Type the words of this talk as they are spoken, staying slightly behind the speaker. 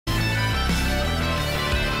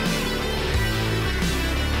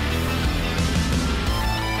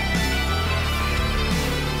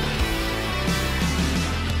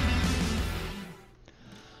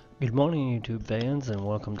Good morning, YouTube fans, and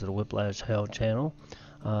welcome to the Whiplash Hell channel.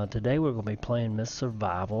 Today we're going to be playing Miss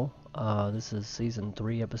Survival. This is Season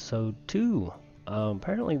 3, Episode 2.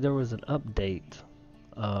 Apparently there was an update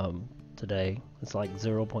today. It's like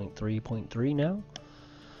 0.3.3 now.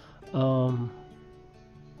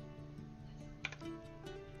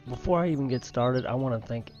 Before I even get started, I want to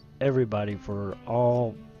thank everybody for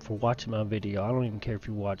watching my video. I don't even care if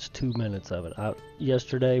you watched 2 minutes of it.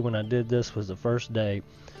 Yesterday when I did this was the first day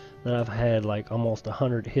that I've had like almost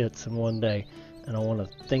 100 hits in one day, and I want to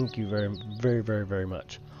thank you very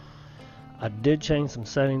much. I did change some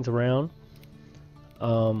settings around.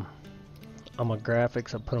 On my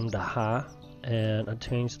graphics I put them to high, and I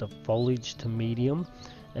changed the foliage to medium.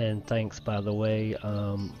 And thanks, by the way,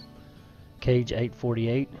 Cage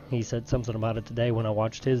 848, he said something about it today when I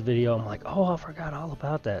watched his video. I'm like, oh, I forgot all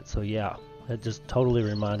about that. So yeah, it just totally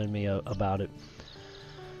reminded me about it.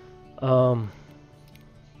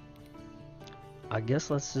 I guess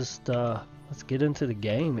let's just let's get into the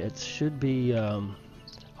game. It should be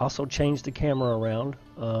also change the camera around.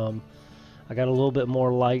 I got a little bit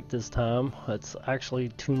more light this time. It's actually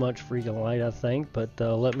too much freaking light, I think, but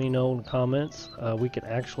let me know in the comments. We can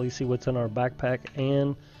actually see what's in our backpack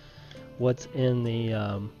and what's in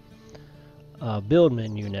the build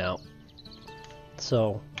menu now,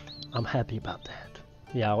 so I'm happy about that.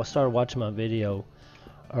 Yeah, I started watching my video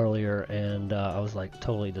earlier and I was like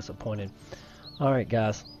totally disappointed. Alright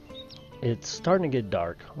guys, it's starting to get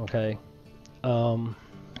dark, okay?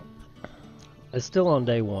 It's still on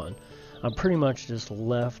day one. I pretty much just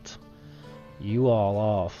left you all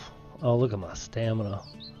off. Oh, look at my stamina.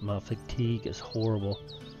 My fatigue is horrible.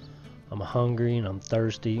 I'm hungry and I'm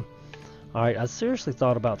thirsty. Alright, I seriously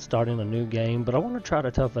thought about starting a new game, but I want to try to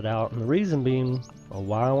tough it out. And the reason being, or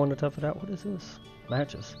why I want to tough it out, what is this?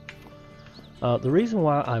 Matches. The reason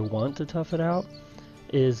why I want to tough it out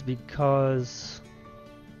is because,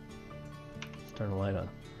 let's turn the light on.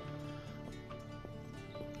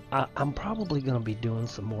 I'm probably going to be doing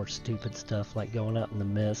some more stupid stuff like going out in the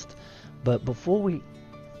mist, but before we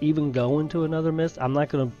even go into another mist, I'm not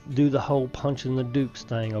going to do the whole punching the dukes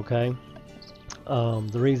thing, okay?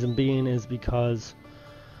 The reason being is because,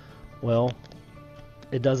 well,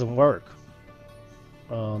 it doesn't work.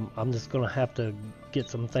 I'm just going to have to get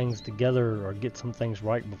some things together or get some things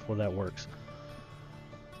right before that works.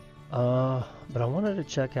 But I wanted to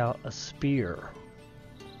check out a spear.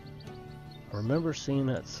 I remember seeing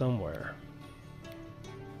that somewhere.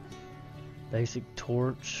 Basic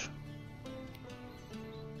torch,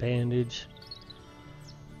 bandage,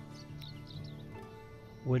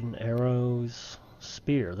 wooden arrows,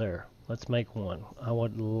 spear. There, let's make one. I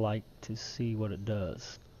would like to see what it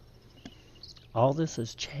does. All this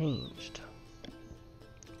has changed.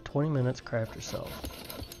 20 minutes, craft yourself.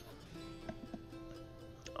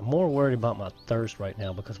 I'm more worried about my thirst right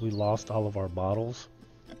now because we lost all of our bottles,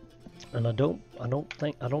 and I don't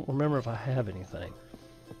remember if I have anything.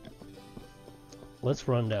 Let's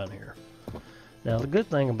run down here. Now the good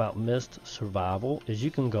thing about Mist Survival is you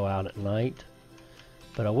can go out at night,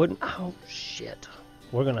 but I wouldn't. Oh shit!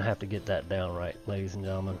 We're gonna have to get that down right, ladies and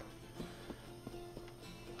gentlemen.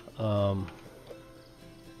 Oh,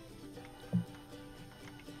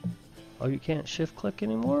 you can't shift click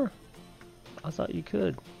anymore? I thought you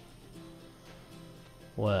could.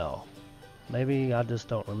 Well, maybe I just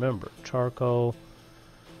don't remember. Charcoal.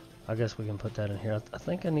 I guess we can put that in here. I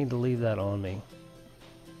think I need to leave that on me.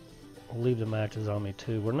 We'll leave the matches on me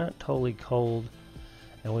too. We're not totally cold,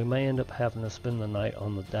 and we may end up having to spend the night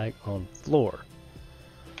on the deck on floor.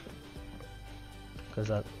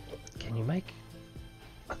 Because I think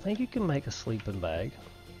you can make a sleeping bag.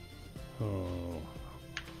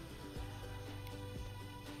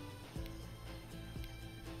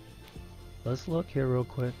 Let's look here real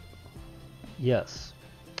quick. Yes.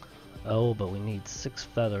 Oh, but we need 6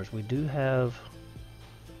 feathers. We do have...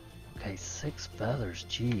 Okay, 6 feathers.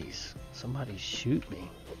 Jeez. Somebody shoot me.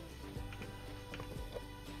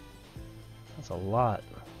 That's a lot.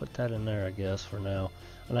 Put that in there, I guess, for now.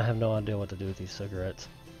 And I have no idea what to do with these cigarettes.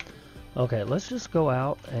 Okay, let's just go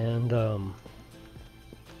out and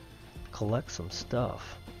collect some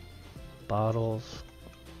stuff. Bottles.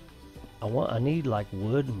 I need like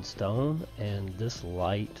wood and stone and this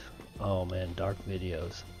light. Oh man, dark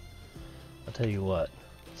videos. I'll tell you what.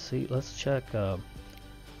 See, let's check.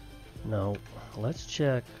 No, let's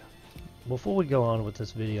check. Before we go on with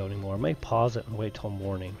this video anymore, I may pause it and wait till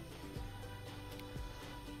morning.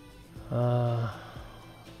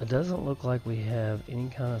 It doesn't look like we have any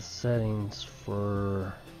kind of settings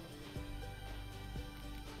for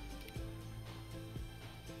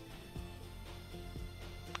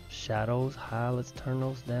shadows high. Let's turn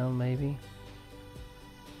those down maybe.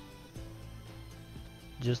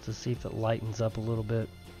 Just to see if it lightens up a little bit.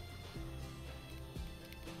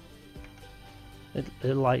 It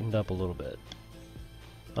lightened up a little bit.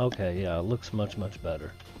 Okay, yeah, it looks much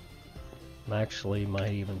better. I actually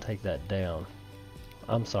might even take that down.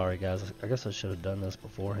 I'm sorry guys, I guess I should have done this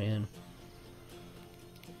beforehand.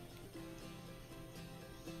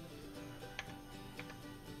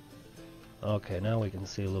 Okay, now we can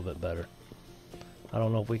see a little bit better. I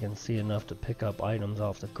don't know if we can see enough to pick up items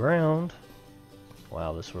off the ground.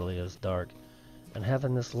 Wow, this really is dark. And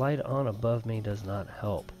having this light on above me does not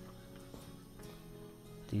help.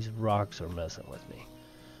 These rocks are messing with me.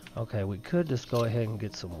 Okay, we could just go ahead and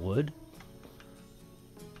get some wood.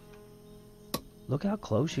 Look how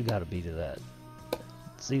close you gotta be to that.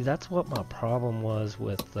 See, that's what my problem was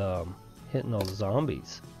with hitting those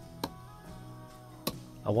zombies.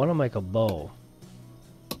 I want to make a bow.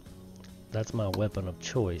 That's my weapon of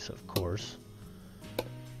choice, of course.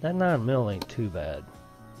 That 9mm ain't too bad.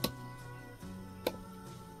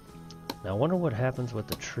 Now I wonder what happens with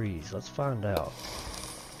the trees. Let's find out.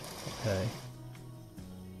 Okay.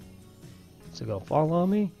 Is it gonna fall on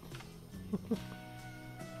me?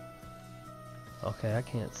 Okay, I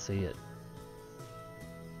can't see it.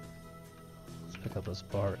 Let's pick up a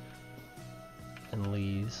spark and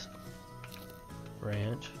leaves.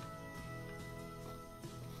 Branch.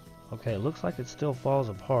 Okay, it looks like it still falls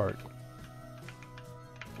apart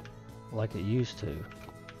like it used to.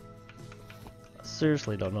 I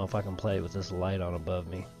seriously don't know if I can play with this light on above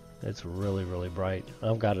me. It's really bright.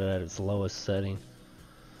 I've got it at its lowest setting.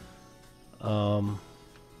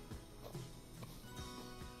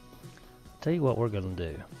 Tell you what we're gonna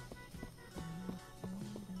do.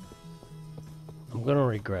 I'm gonna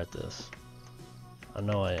regret this. I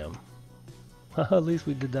know I am. At least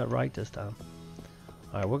we did that right this time.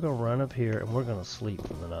 Alright, we're gonna run up here and we're gonna sleep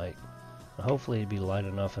for the night. And hopefully it'd be light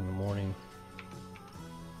enough in the morning.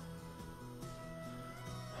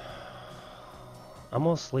 I'm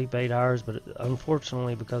gonna sleep 8 hours, but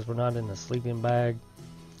unfortunately, because we're not in a sleeping bag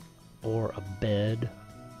or a bed,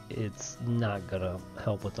 it's not gonna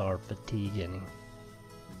help with our fatigue any.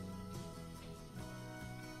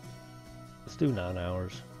 Let's do 9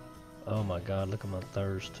 hours. Oh my god, look at my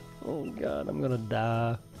thirst. Oh god, I'm gonna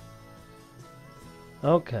die.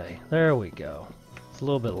 Okay, there we go. It's a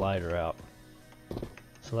little bit lighter out,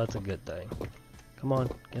 so that's a good thing. Come on,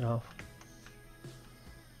 get off.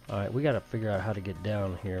 Alright, we gotta figure out how to get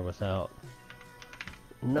down here without...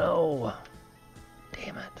 No!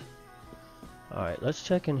 Damn it. Alright, let's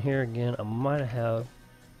check in here again. I might have...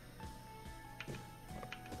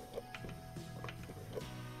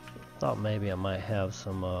 Thought maybe I might have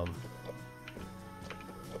some,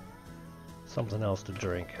 something else to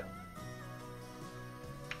drink.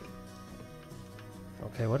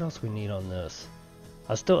 Okay, what else we need on this?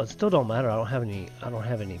 It still don't matter. I don't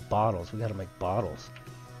have any bottles. We gotta make bottles.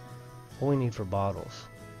 What do we need for bottles?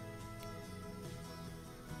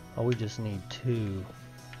 Oh, we just need two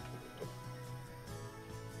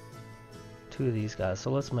of these guys.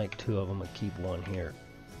 So let's make 2 of them and keep 1 here.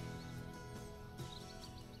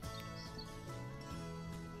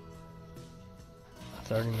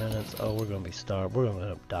 $30 minutes. Oh, we're gonna be starved. We're gonna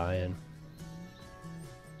end up dying.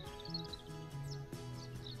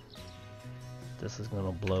 This is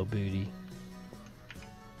gonna blow booty.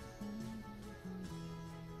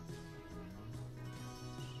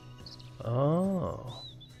 Oh.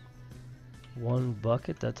 1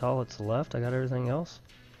 bucket, that's all that's left? I got everything else?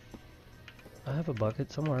 I have a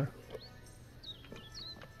bucket somewhere.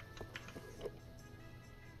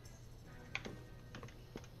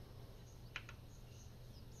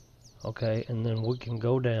 Okay, and then we can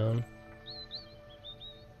go down.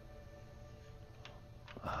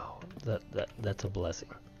 Oh, that's a blessing.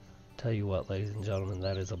 Tell you what, ladies and gentlemen,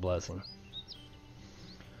 that is a blessing.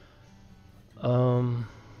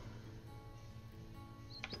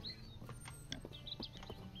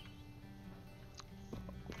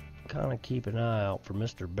 Kind of keep an eye out for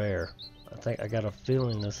Mr. Bear. I got a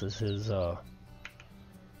feeling this is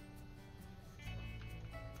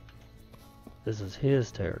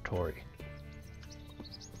his territory.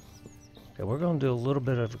 Okay, we're gonna do a little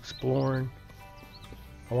bit of exploring.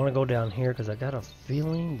 I want to go down here because I got a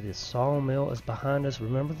feeling the sawmill is behind us.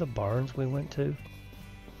 Remember the barns we went to?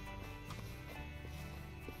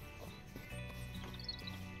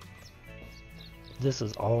 This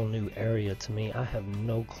is all new area to me. I have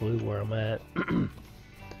no clue where I'm at,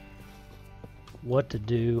 what to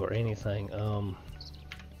do or anything.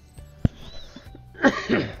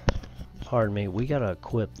 Pardon me, we gotta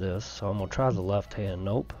equip this, so I'm gonna try the left hand.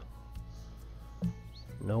 Nope.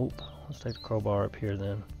 Nope. Let's take the crowbar up here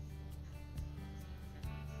then.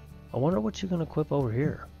 I wonder what you can equip over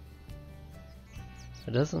here.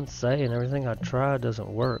 It doesn't say, and everything I tried doesn't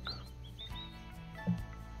work.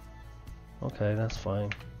 Okay, that's fine.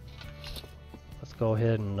 Let's go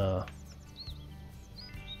ahead and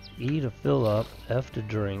E to fill up, F to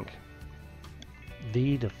drink,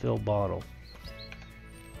 V to fill bottle.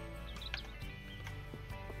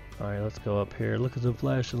 Alright, let's go up here. Look at the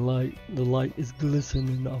flashing light. The light is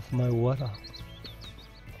glistening off my water.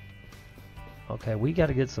 Okay, we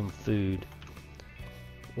gotta get some food.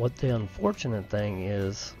 What the unfortunate thing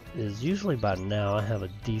is usually by now I have a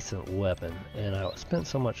decent weapon, and I spent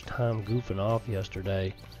so much time goofing off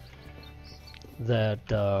yesterday that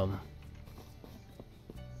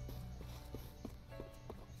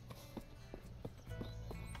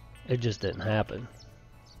it just didn't happen.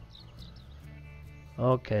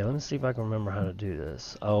 Okay, let me see if I can remember how to do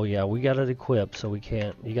this. Oh yeah, we got it equipped, so we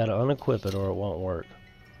can't. You got to unequip it or it won't work.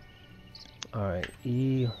 Alright,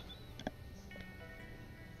 E.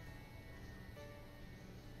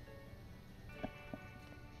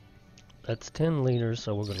 That's 10 liters,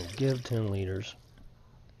 so we're going to give 10 liters.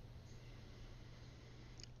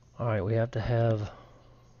 Alright, we have to have...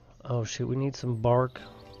 Oh shoot, we need some bark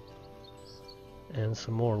and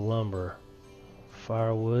some more lumber.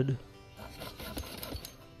 Firewood.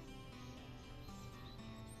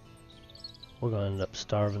 We're going to end up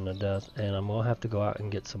starving to death, and I'm going to have to go out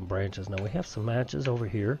and get some branches. Now we have some matches over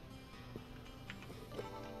here.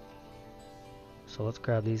 So let's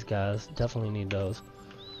grab these guys. Definitely need those.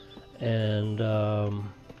 And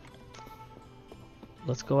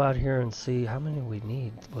let's go out here and see how many we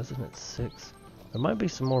need. Wasn't it 6? There might be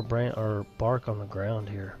some more bark on the ground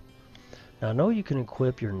here. Now I know you can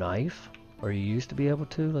equip your knife, or you used to be able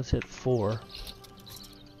to. Let's hit 4.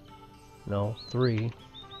 No, 3.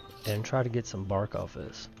 And try to get some bark off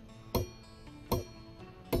this.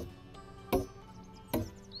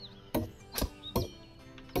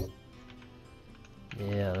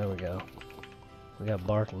 Yeah, there we go. We got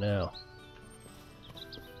bark now.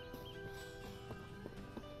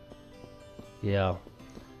 Yeah.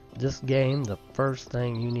 This game, the first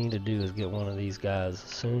thing you need to do is get one of these guys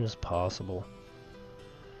as soon as possible.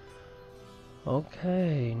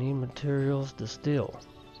 Okay, need materials to still.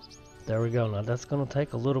 There we go. Now that's going to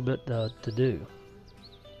take a little bit to do.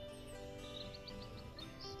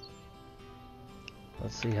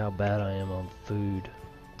 Let's see how bad I am on food.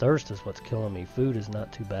 Thirst is what's killing me. Food is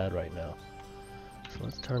not too bad right now. So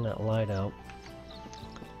let's turn that light out.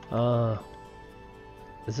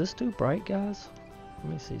 Is this too bright, guys?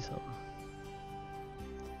 Let me see something.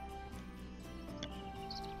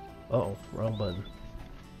 Uh-oh, wrong button.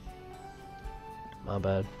 My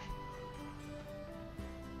bad.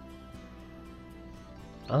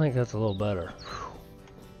 I think that's a little better. Whew.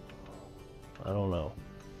 I don't know.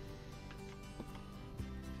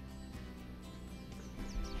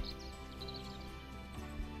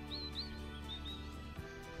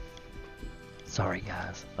 Sorry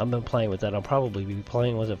guys, I've been playing with that. I'll probably be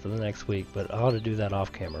playing with it for the next week, but I ought to do that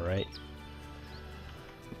off camera, right?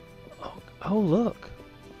 Oh look!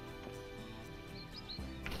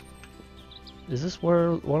 Is this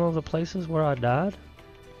where one of the places where I died?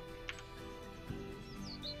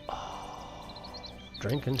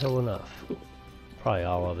 Drink until enough. Probably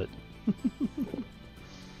all of it.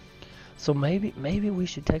 So maybe we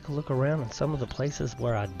should take a look around in some of the places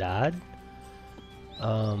where I died.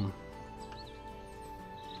 I'm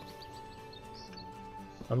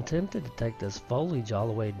tempted to take this foliage all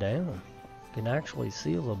the way down. You can actually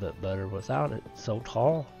see a little bit better without it so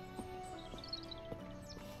tall.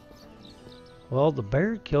 Well, the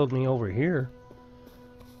bear killed me over here.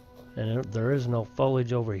 And there is no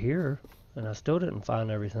foliage over here. And I still didn't find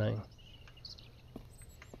everything.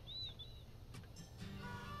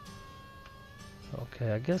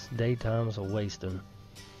 Okay, I guess daytime's a wasting.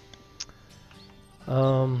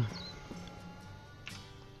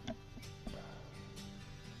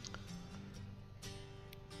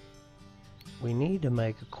 We need to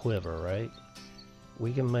make a quiver, right?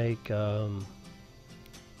 We can make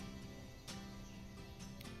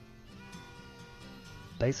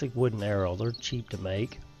basic wooden arrow. They're cheap to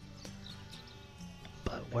make.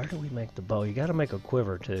 But where do we make the bow? You gotta make a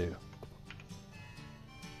quiver too.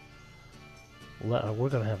 We're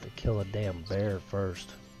gonna have to kill a damn bear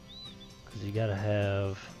first. Cause you gotta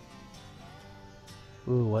have...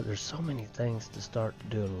 Ooh, what? There's so many things to start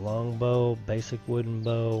doing. Longbow, basic wooden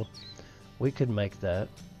bow. We could make that.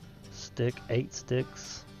 8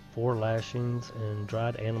 sticks, 4 lashings, and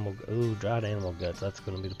dried animal... Ooh, dried animal guts. That's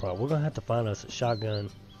gonna be the problem. We're gonna have to find us a shotgun.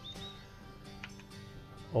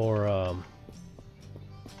 Or,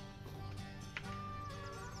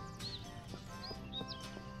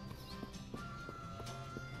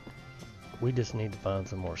 We just need to find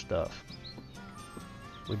some more stuff.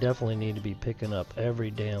 We definitely need to be picking up every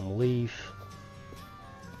damn leaf.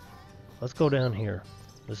 Let's go down here.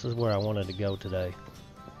 This is where I wanted to go today.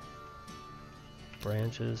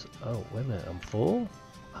 Branches. Oh, wait a minute. I'm full?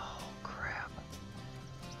 Oh, crap.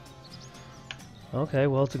 Okay,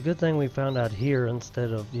 well, it's a good thing we found out here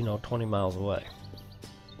instead of, you know, 20 miles away.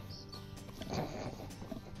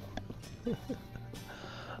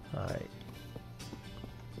 Alright.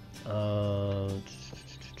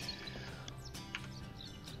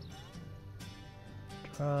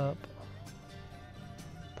 Drop.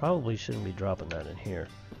 Probably shouldn't be dropping that in here.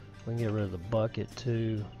 We can get rid of the bucket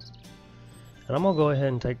too. And I'm gonna go ahead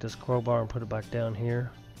and take this crowbar and put it back down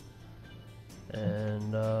here.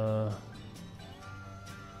 And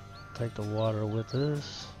take the water with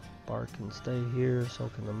this. Bark can stay here, so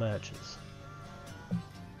can the matches.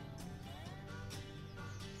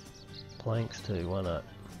 Planks too, why not?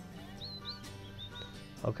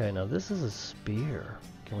 Okay, now this is a spear.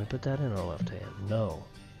 Can we put that in our left hand? No.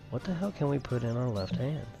 What the hell can we put in our left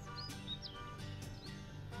hand?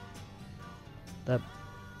 That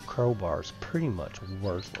crowbar is pretty much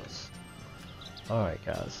worthless. Alright,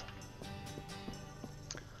 guys.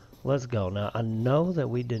 Let's go. Now, I know that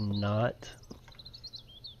we did not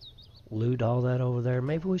loot all that over there.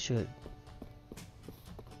 Maybe we should.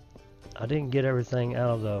 I didn't get everything out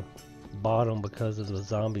of the bottom because of the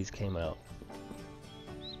zombies came out.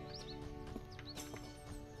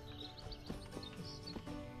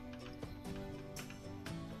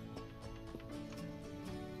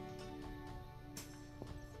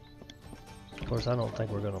 Of course, I don't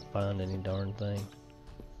think we're gonna find any darn thing.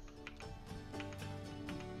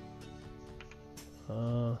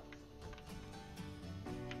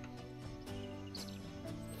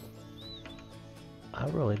 I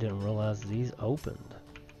really didn't realize these opened.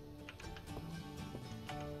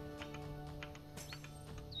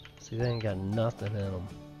 See, they ain't got nothing in them.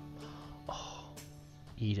 Oh,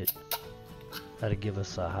 eat it. That'll give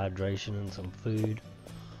us a hydration and some food.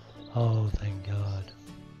 Oh, thank God.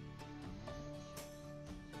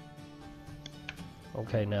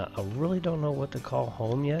 Okay, now I really don't know what to call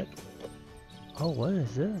home yet. Oh, what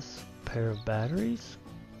is this? A pair of batteries?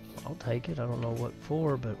 I'll take it. I don't know what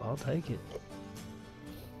for, but I'll take it.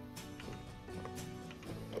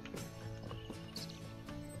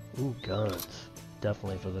 Ooh, guns.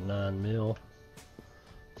 Definitely for the 9mm.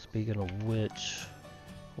 Speaking of which,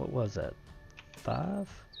 what was that? 5?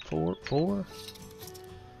 4?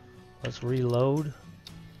 Let's reload.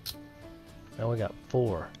 Now we got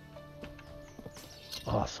 4.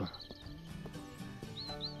 Awesome.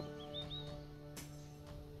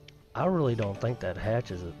 I really don't think that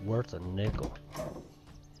hatch is worth a nickel.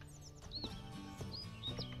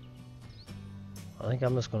 I think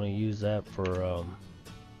I'm just going to use that for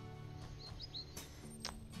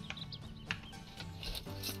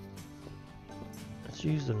let's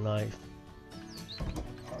use the knife.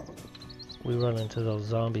 We run into those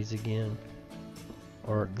zombies again,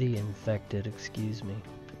 or the infected, excuse me.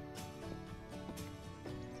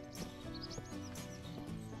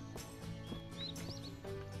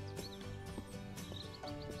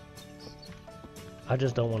 I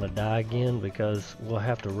just don't want to die again because we'll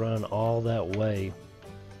have to run all that way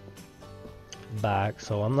back.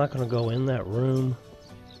 So I'm not going to go in that room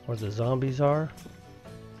where the zombies are.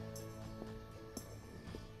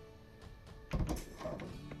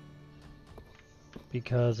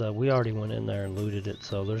 Because we already went in there and looted it,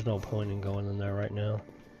 so there's no point in going in there right now.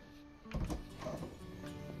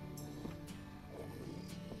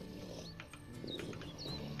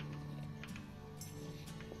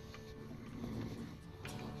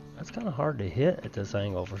 That's kind of hard to hit at this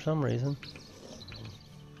angle for some reason.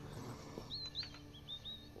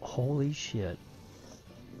 Holy shit.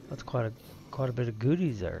 That's quite a bit of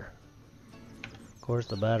goodies there. Of course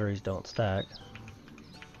the batteries don't stack.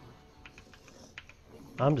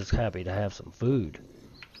 I'm just happy to have some food,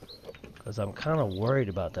 because I'm kind of worried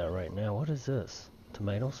about that right now. What is this?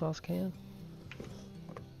 Tomato sauce can?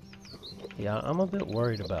 Yeah, I'm a bit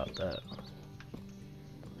worried about that.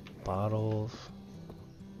 Bottles.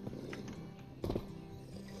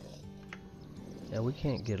 Yeah, we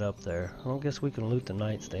can't get up there. I don't guess we can loot the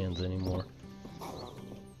nightstands anymore.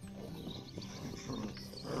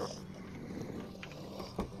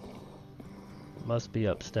 Must be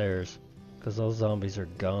upstairs, because those zombies are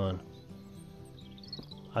gone.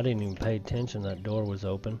 I didn't even pay attention that door was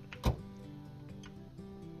open.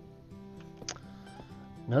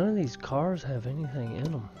 None of these cars have anything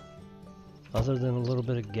in them, other than a little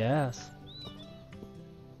bit of gas.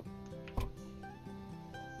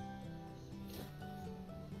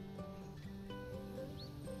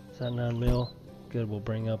 that 9mm? Good, we'll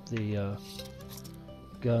bring up the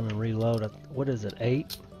gun and reload. What is it,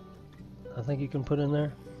 8? I think you can put in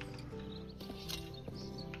there.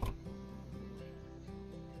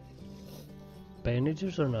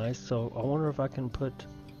 Bandages are nice, so I wonder if I can put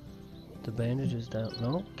the bandages down.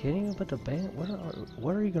 No, can't even put the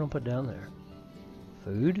what are you gonna put down there?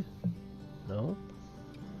 Food? No.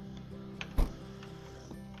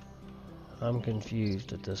 I'm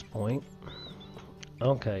confused at this point.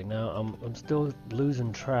 Okay, now I'm still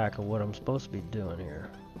losing track of what I'm supposed to be doing here.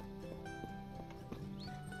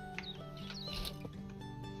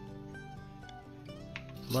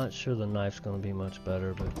 I'm not sure the knife's gonna be much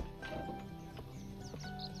better, but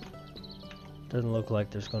doesn't look like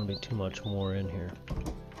there's gonna be too much more in here.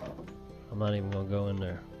 I'm not even gonna go in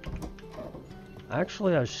there.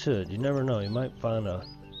 Actually, I should. You never know. You might find a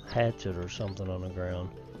hatchet or something on the ground.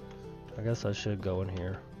 I guess I should go in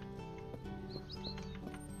here.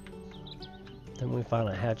 Didn't we find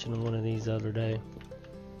a hatchet in one of these the other day?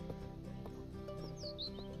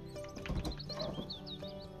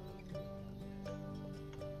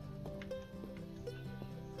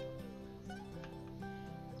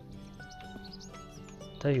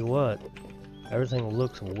 Tell you what, everything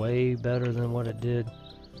looks way better than what it did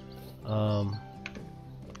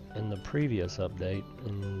in the previous update,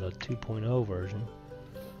 in the 2.0 version.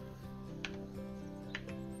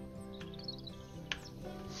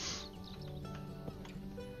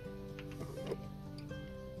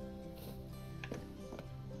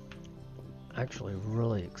 Actually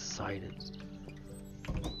really excited.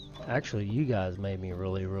 Actually, you guys made me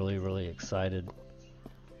really excited.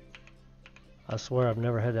 I swear I've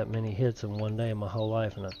never had that many hits in one day in my whole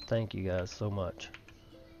life, and I thank you guys so much.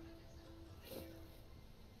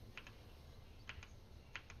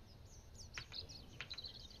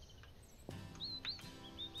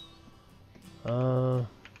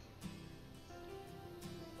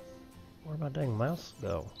 Where'd my dang mouse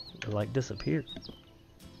go? It like disappeared.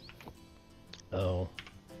 Oh.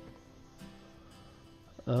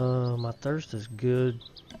 My thirst is good.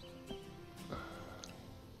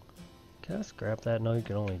 Can I scrap that? No, you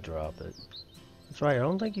can only drop it. That's right, I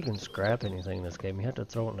don't think you can scrap anything in this game. You have to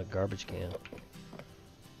throw it in a garbage can.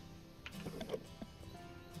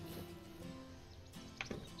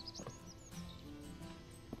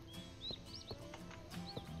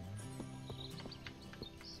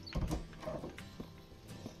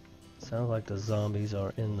 Sounds like the zombies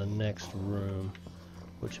are in the next room,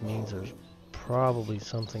 which means there's probably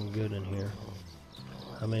something good in here.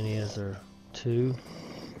 How many is there? 2?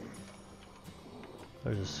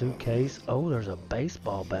 There's a suitcase. Oh, there's a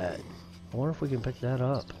baseball bat. I wonder if we can pick that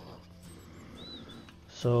up.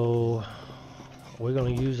 So, we're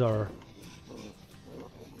going to use our...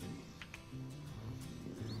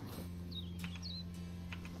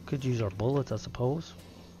 Could use our bullets, I suppose.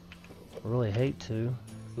 I really hate to.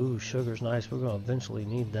 Ooh, sugar's nice. We're going to eventually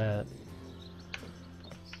need that.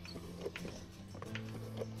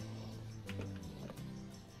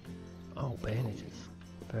 Oh, bandages.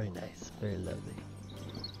 Very nice. Very lovely.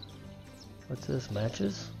 What's this?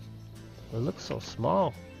 Matches? It looks so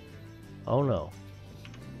small. Oh no.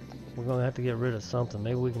 We're going to have to get rid of something.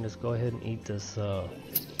 Maybe we can just go ahead and eat this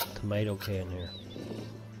tomato can here.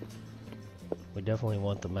 We definitely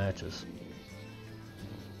want the matches.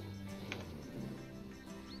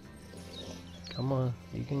 Come on,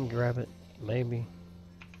 you can grab it, maybe.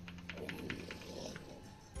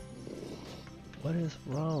 What is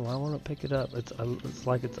wrong? I want to pick it up. It's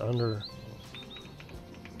like it's under.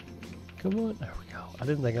 Come on, there we go. I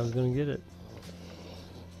didn't think I was going to get it.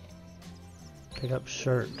 Pick up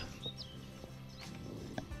shirt.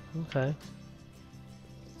 Okay.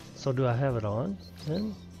 So do I have it on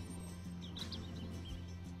then?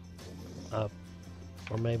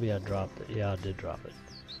 Or maybe I dropped it. Yeah, I did drop it.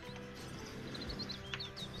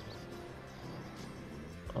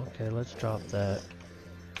 Okay, let's drop that.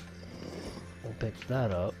 We'll pick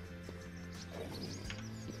that up.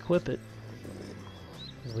 Equip it.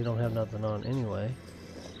 We don't have nothing on anyway.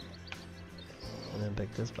 And then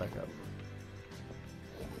pick this back up.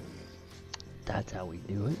 That's how we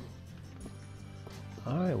do it.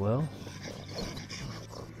 Alright, well.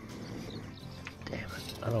 Damn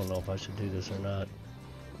it. I don't know if I should do this or not.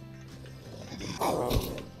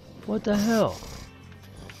 What the hell?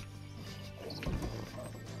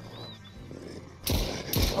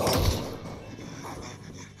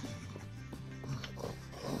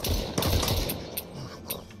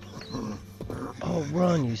 Oh,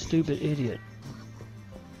 run, you stupid idiot.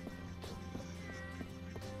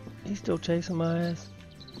 He's still chasing my ass?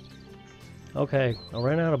 Okay, I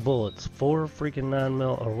ran out of bullets. 4 freaking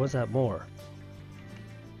 9mm, or was that more?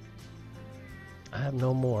 I have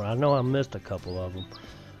no more. I know I missed a couple of them.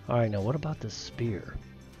 Alright, now what about this spear?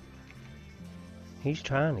 He's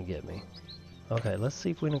trying to get me. Okay, let's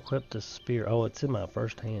see if we can equip this spear. Oh, it's in my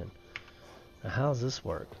first hand. Now, how does this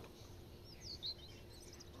work?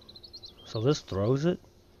 So this throws it?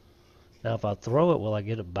 Now, if I throw it, will I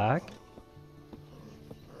get it back?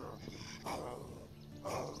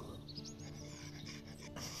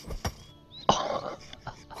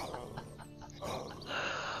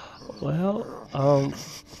 Well,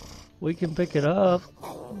 we can pick it up,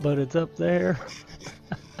 but it's up there.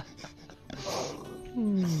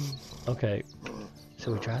 Okay,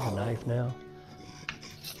 should we try the knife now?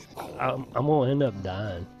 I'm gonna end up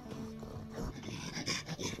dying.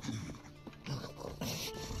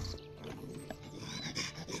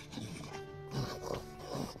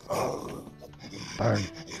 Burn.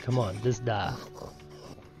 Come on, just die.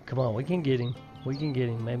 Come on, we can get him. We can get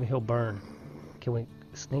him. Maybe he'll burn. Can we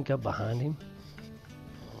sneak up behind him?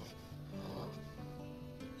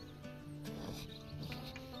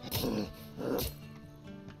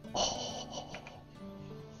 Oh.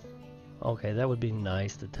 Okay, that would be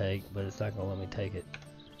nice to take, but it's not gonna let me take it.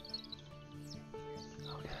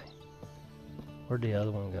 Okay. Where'd the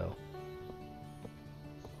other one go?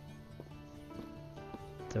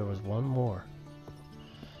 There was one more.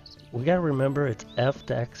 We gotta remember it's F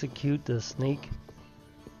to execute the sneak.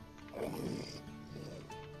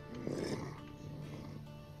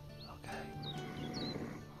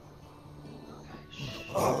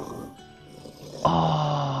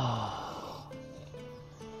 Oh,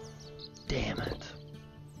 damn it.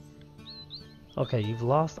 Okay, you've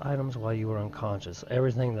lost items while you were unconscious.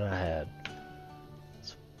 Everything that I had.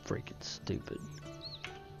 It's freaking stupid.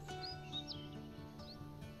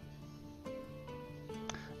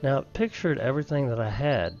 Now, it pictured everything that I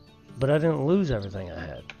had, but I didn't lose everything I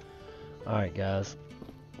had. Alright, guys.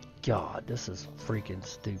 God, this is freaking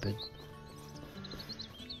stupid.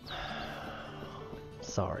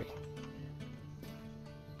 Sorry.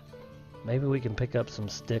 Maybe we can pick up some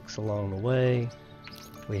sticks along the way.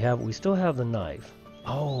 We still have the knife.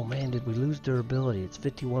 Oh man, did we lose durability? It's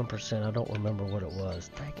 51%. I don't remember what it was.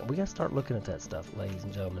 Dang it. We gotta start looking at that stuff, ladies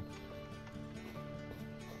and gentlemen.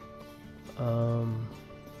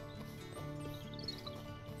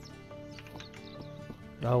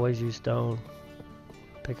 Always use stone.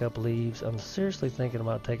 Pick up leaves. I'm seriously thinking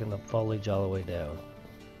about taking the foliage all the way down.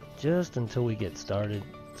 Just until we get started,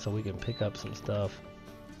 so we can pick up some stuff.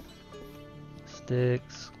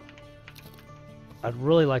 Sticks. I'd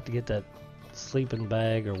really like to get that sleeping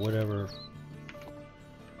bag or whatever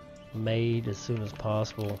made as soon as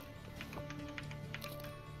possible.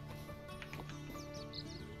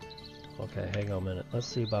 Okay, hang on a minute. Let's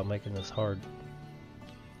see about making this hard.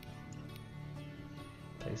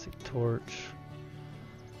 Basic torch.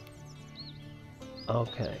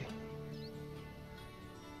 Okay.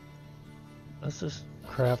 Let's just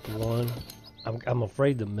craft one. I'm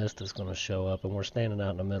afraid the mist is going to show up, and we're standing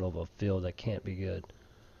out in the middle of a field that can't be good.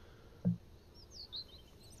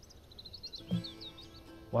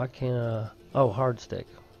 Why can't oh, hard stick.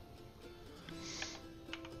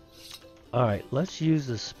 Alright, let's use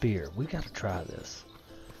the spear. We got to try this.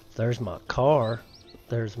 There's my car.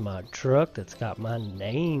 There's my truck that's got my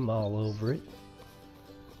name all over it.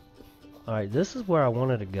 Alright, this is where I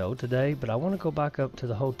wanted to go today, but I want to go back up to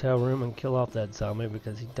the hotel room and kill off that zombie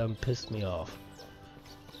because he done pissed me off.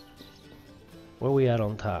 Where we at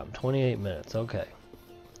on time? 28 minutes, okay.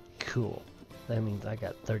 Cool. That means I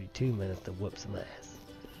got 32 minutes to whoop some ass.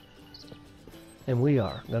 And we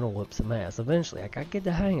are gonna whoop some ass. Eventually, I gotta get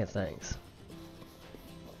the hang of things.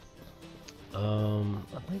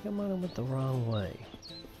 I think I might have went the wrong way.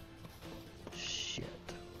 Shit.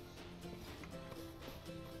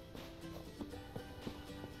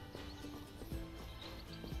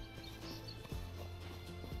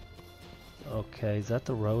 Okay, is that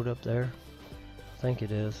the road up there? I think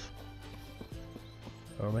it is.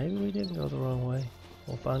 Or maybe we didn't go the wrong way.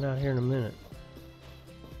 We'll find out here in a minute.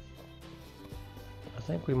 I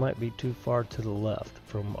think we might be too far to the left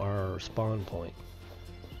from our spawn point.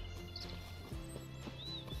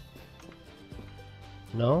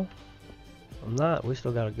 No? I'm not. We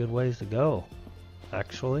still got a good ways to go,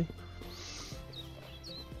 actually.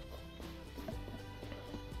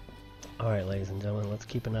 Alright, ladies and gentlemen, let's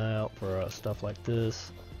keep an eye out for stuff like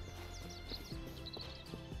this.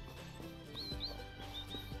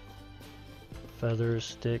 Feathers,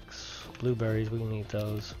 sticks, blueberries, we can eat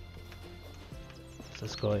those.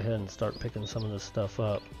 Let's go ahead and start picking some of this stuff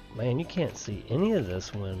up. Man, you can't see any of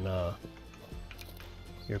this when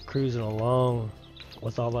you're cruising along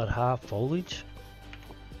with all that high foliage.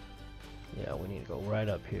 Yeah, we need to go right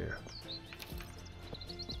up here.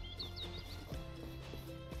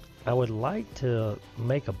 I would like to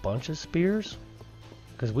make a bunch of spears,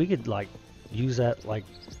 because we could like use that like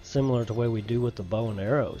similar to the way we do with the bow and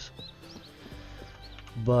arrows.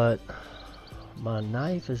 But my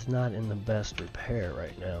knife is not in the best repair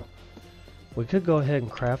right now. We could go ahead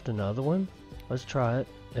and craft another one. Let's try it.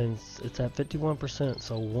 And it's at 51%,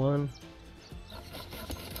 so one.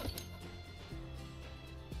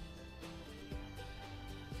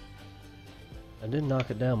 I didn't knock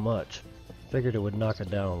it down much. Figured it would knock it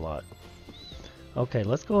down a lot. Okay,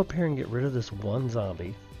 let's go up here and get rid of this one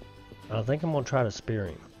zombie. I think I'm gonna try to spear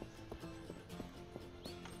him.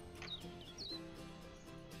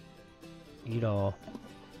 Eat all.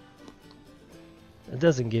 It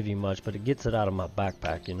doesn't give you much, but it gets it out of my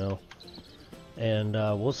backpack, you know. And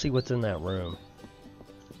we'll see what's in that room.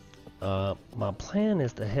 My plan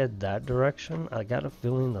is to head that direction. I got a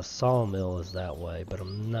feeling the sawmill is that way, but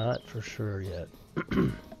I'm not for sure yet.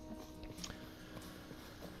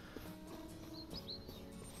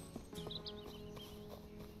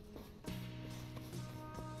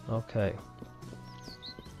 Okay.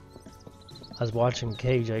 I was watching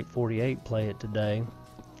Cage 848 play it today.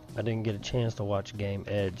 I didn't get a chance to watch Game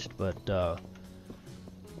Edged, but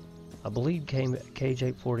I believe Cage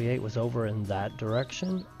 848 was over in that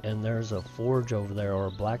direction, and there's a forge over there, or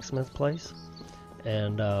a blacksmith place,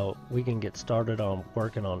 and we can get started on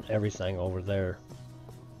working on everything over there.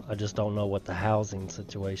 I just don't know what the housing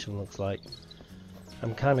situation looks like.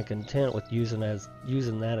 I'm kind of content with using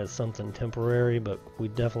that as something temporary, but we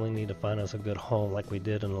definitely need to find us a good home like we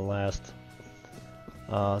did in the last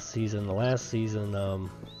season. The last season,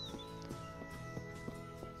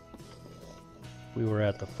 we were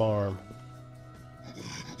at the farm.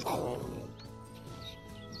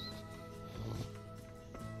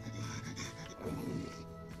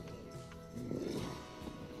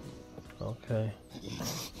 Okay.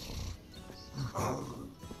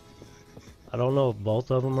 I don't know if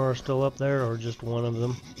both of them are still up there or just one of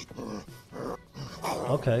them.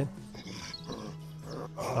 Okay.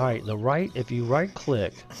 Alright, if you right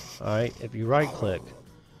click,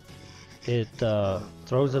 it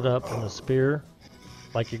throws it up in a spear,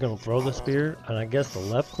 like you're gonna throw the spear, and I guess the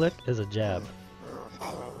left click is a jab.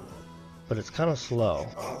 But it's kind of slow.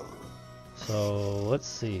 So let's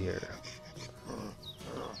see here.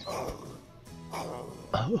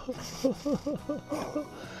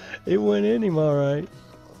 It went in him alright.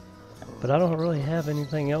 But I don't really have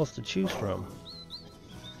anything else to choose from.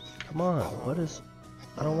 Come on,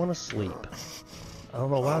 I don't want to sleep. I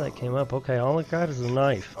don't know why that came up. Okay, all I got is a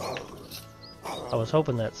knife. I was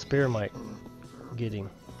hoping that spear might get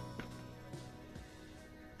him.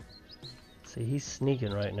 See, he's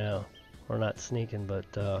sneaking right now. Or not sneaking, but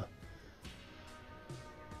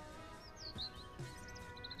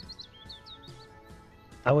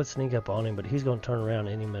I would sneak up on him, but he's going to turn around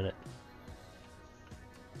any minute.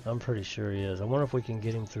 I'm pretty sure he is. I wonder if we can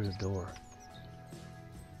get him through the door.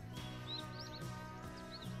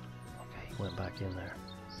 Okay, he went back in there.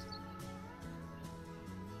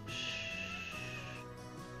 Shh.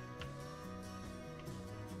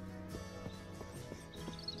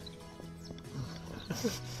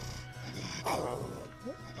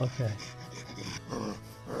 Okay.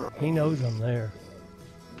 He knows I'm there.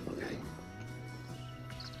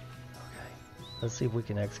 Let's see if we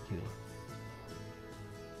can execute him.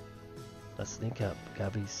 Let's sneak up.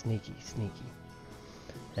 Gotta be sneaky.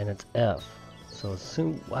 And it's F. So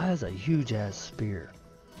why is a huge ass spear?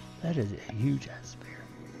 That is a huge ass spear.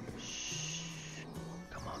 Shh.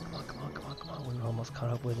 Come on. We're almost caught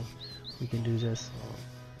up with him. We can do this.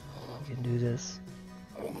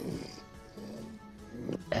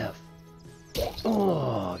 F.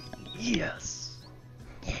 Oh, yes.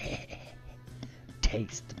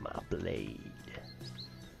 Taste my blade.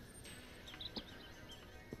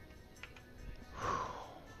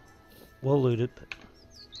 We'll loot it,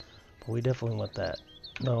 but we definitely want that.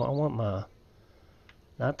 No, I want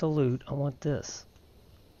not the loot, I want this.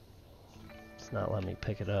 It's not letting me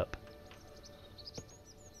pick it up.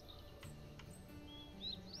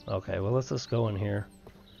 Okay, well let's just go in here.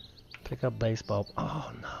 Pick up baseball.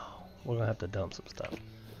 Oh no, we're gonna have to dump some stuff.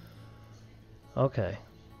 Okay,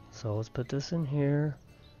 so let's put this in here.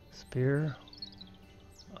 Spear.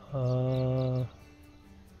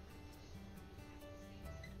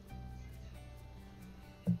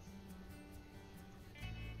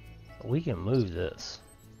 We can move this.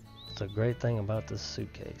 It's a great thing about this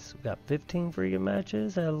suitcase. We've got 15 freaking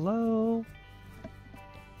matches. Hello.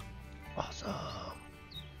 Awesome.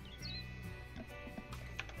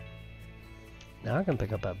 Now I can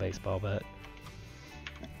pick up that baseball bat.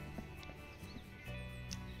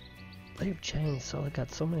 They've changed, so they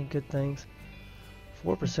got so many good things.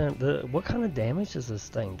 4%. What kind of damage does this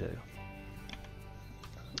thing do?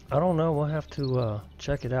 I don't know. We'll have to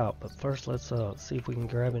check it out. But first, let's see if we can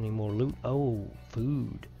grab any more loot. Oh,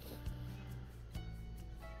 food.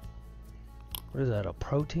 What is that? A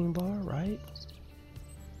protein bar, right?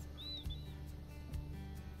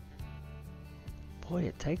 Boy,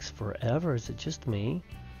 it takes forever. Is it just me?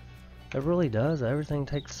 It really does. Everything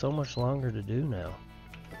takes so much longer to do now.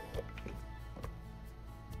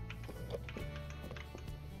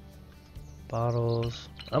 Bottles.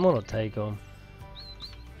 I'm gonna take them.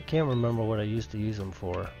 I can't remember what I used to use them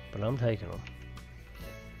for, but I'm taking them.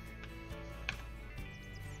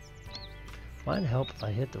 Might help if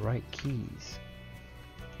I hit the right keys.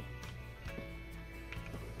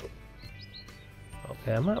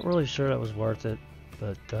 Okay, I'm not really sure that was worth it,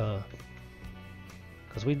 but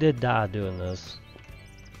because we did die doing this.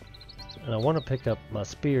 And I want to pick up my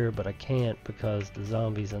spear, but I can't because the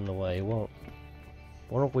zombie's in the way. It won't.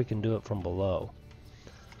 Wonder if we can do it from below.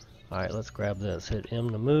 Alright, let's grab this. Hit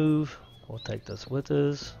M to move. We'll take this with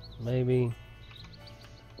us. Maybe.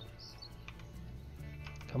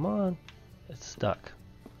 Come on. It's stuck.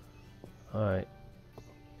 Alright.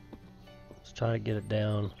 Let's try to get it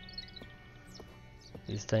down.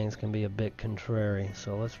 These things can be a bit contrary.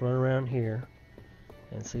 So let's run around here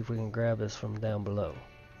and see if we can grab this from down below.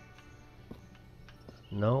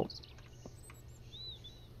 Nope.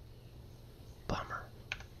 Bummer.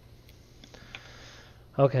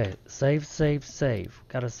 Okay, save, save, save.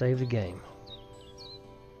 Gotta save the game.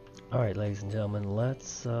 Alright, ladies and gentlemen,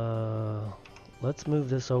 let's move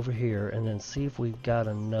this over here and then see if we've got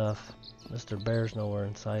enough. Mr. Bear's nowhere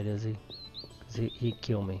in sight, is he? 'Cause he'd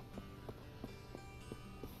kill me.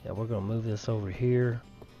 Yeah, we're gonna move this over here.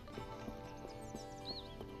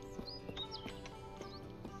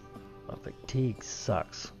 My fatigue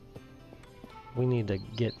sucks. We need to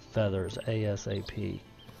get feathers ASAP.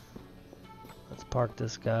 Let's park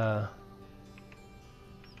this guy.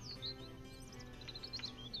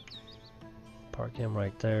 Park him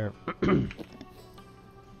right there.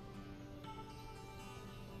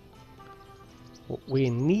 We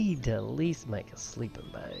need to at least make a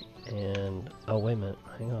sleeping bag. And oh wait a minute,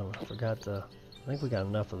 hang on, I forgot to. I think we got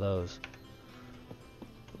enough of those.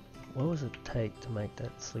 What does it take to make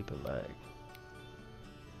that sleeping bag?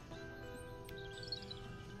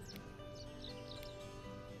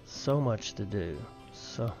 So much to do.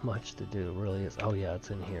 So much to do, it really is. Oh yeah,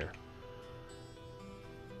 it's in here.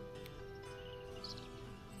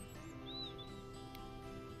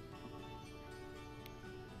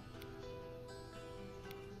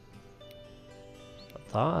 I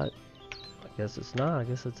thought. I guess it's not. I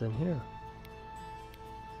guess it's in here.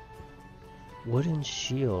 Wooden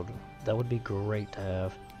shield. That would be great to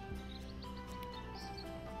have.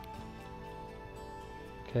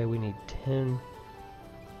 Okay, we need 10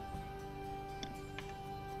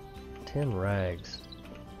 rags.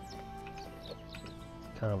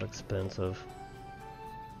 Kind of expensive.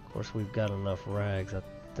 Of course, we've got enough rags. I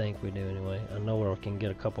think we do anyway. I know we can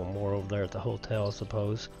get a couple more over there at the hotel, I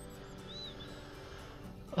suppose.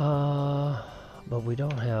 But we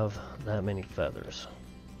don't have that many feathers.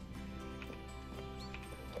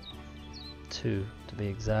 2 to be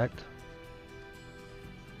exact.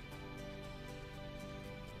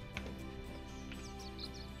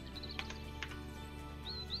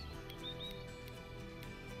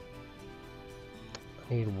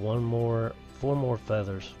 I need 4 more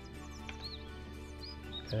feathers.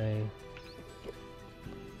 Okay.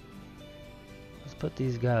 Let's put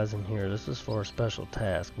these guys in here. This is for a special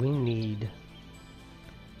task. We need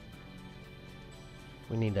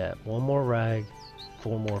that. 1 more rag,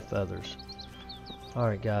 4 more feathers.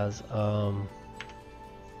 Alright guys,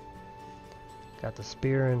 got the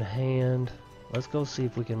spear in hand. Let's go see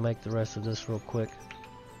if we can make the rest of this real quick.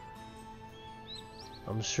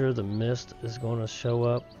 I'm sure the mist is going to show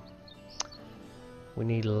up. We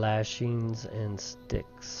need lashings and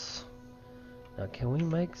sticks. Now can we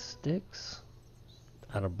make sticks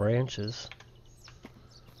out of branches?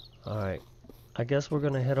 Alright, I guess we're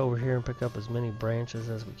going to head over here and pick up as many branches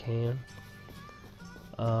as we can.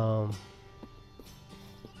 I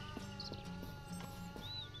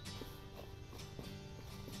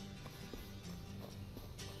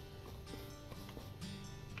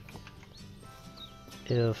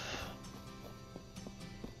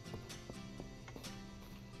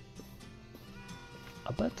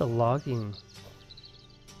bet the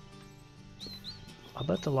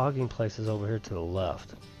logging place is over here to the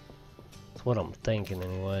left. That's what I'm thinking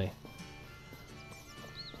anyway.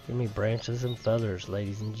 Give me branches and feathers,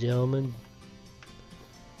 ladies and gentlemen.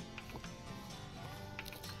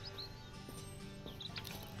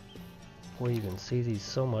 where you can see these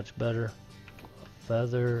so much better.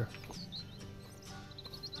 Feather.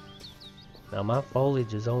 Now my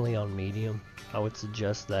foliage is only on medium. I would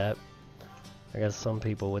suggest that. I guess some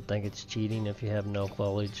people would think it's cheating if you have no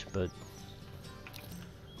foliage, but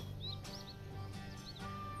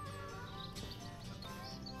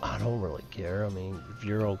I don't really care. I mean, if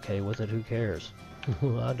you're okay with it, who cares?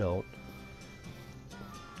 I don't.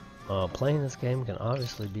 Playing this game can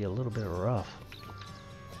obviously be a little bit rough.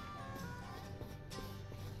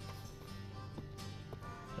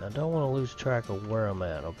 I don't want to lose track of where I'm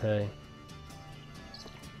at, okay?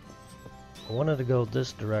 I wanted to go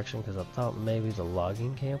this direction because I thought maybe the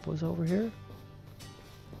logging camp was over here.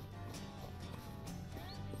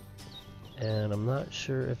 And I'm not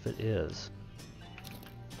sure if it is.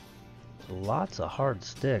 Lots of hard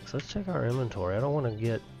sticks. Let's check our inventory. I don't want to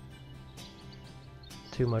get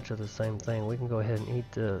too much of the same thing. We can go ahead and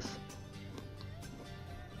eat this.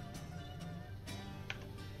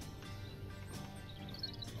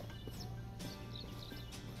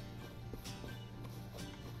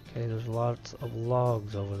 Okay, there's lots of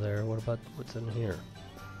logs over there. What about what's in here?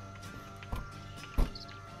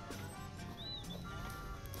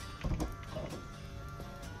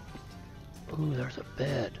 Ooh, there's a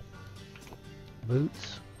bed.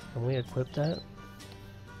 Boots. Can we equip that?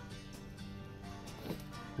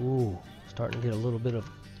 Ooh, starting to get a little bit of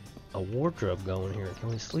a wardrobe going here. Can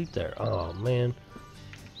we sleep there? Oh, man.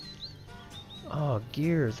 Oh,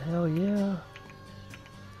 gears. Hell yeah.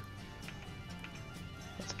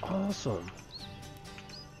 That's awesome.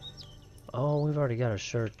 Oh, we've already got a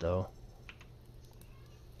shirt, though.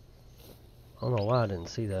 I don't know why I didn't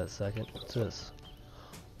see that a second. What's this?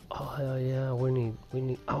 Oh, hell yeah. We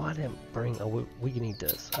need, oh, I didn't bring, oh, we can eat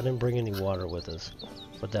this. I didn't bring any water with us.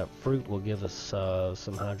 But that fruit will give us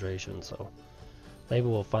some hydration, so maybe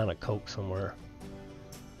we'll find a Coke somewhere.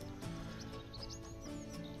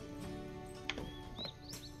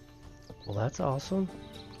 Well, that's awesome.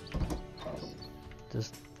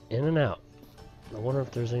 Just in and out. I wonder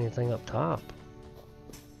if there's anything up top.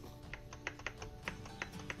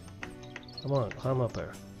 Come on, climb up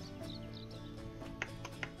there.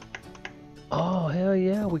 Oh, hell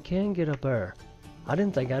yeah, we can get up there. I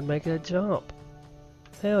didn't think I'd make that jump.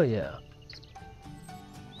 Hell yeah.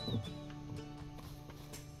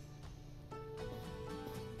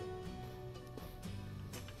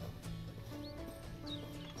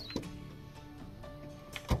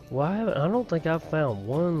 Well, I don't think I've found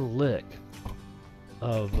one lick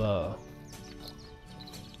of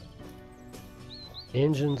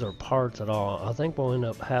engines or parts at all. I think we'll end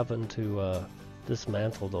up having to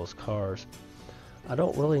dismantle those cars. I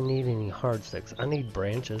don't really need any hard sticks. I need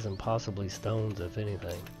branches and possibly stones, if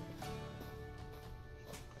anything.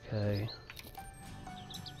 Okay.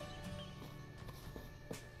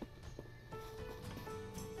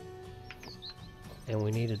 And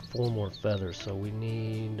we needed 4 more feathers, so we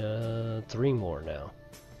need 3 more now.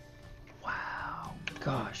 Wow.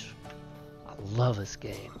 Gosh. I love this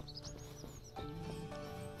game.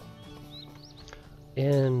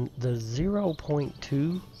 In the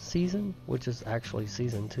 0.2 season, which is actually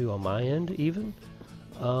season 2 on my end even,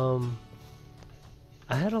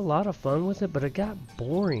 I had a lot of fun with it, but it got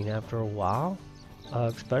boring after a while,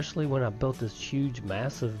 especially when I built this huge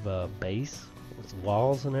massive base with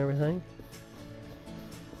walls and everything.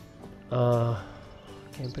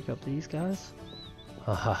 Can't pick up these guys?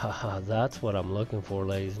 Ha ha ha ha, that's what I'm looking for,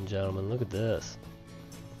 ladies and gentlemen. Look at this.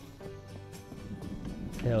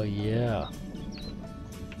 Hell yeah.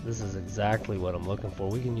 This is exactly what I'm looking for.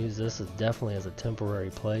 We can use this as definitely as a temporary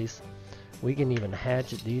place. We can even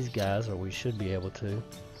hatchet these guys, or we should be able to.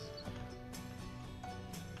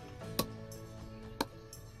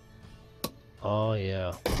 Oh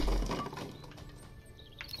yeah.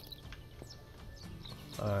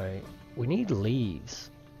 Alright. We need leaves.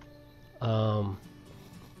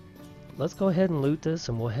 Let's go ahead and loot this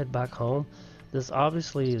and we'll head back home. This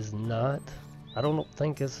obviously is not, I don't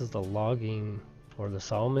think this is the logging or the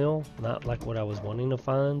sawmill, not like what I was wanting to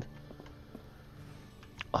find.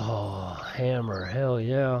 Oh, hammer, hell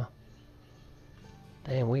yeah.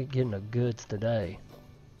 Damn, we getting the goods today.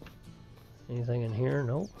 Anything in here?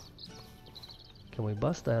 Nope. Can we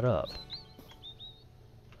bust that up?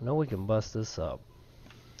 I know we can bust this up.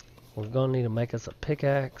 We're gonna need to make us a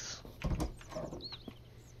pickaxe.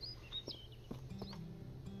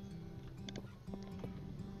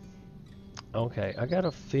 Okay, I got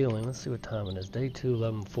a feeling, let's see what time it is, day 2,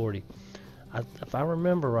 11:40. If I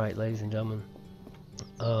remember right, ladies and gentlemen,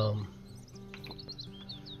 I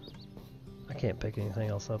can't pick anything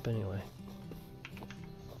else up anyway.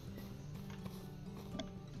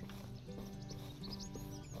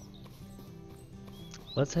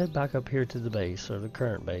 Let's head back up here to the base, or the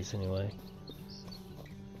current base anyway.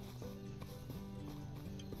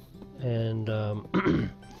 And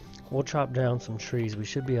we'll chop down some trees. We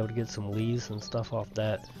should be able to get some leaves and stuff off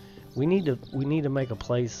that. We need to make a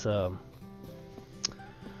place.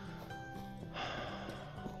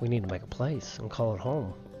 We need to make a place and call it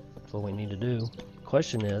home. That's what we need to do.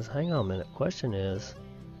 Question is, hang on a minute. Question is,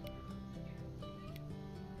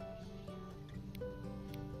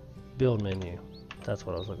 build menu. That's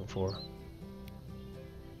what I was looking for.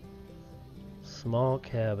 Small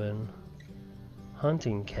cabin,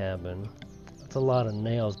 hunting cabin. That's a lot of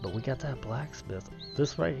nails, but we got that blacksmith.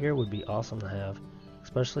 This right here would be awesome to have,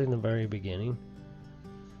 especially in the very beginning.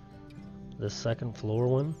 This second floor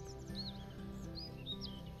one.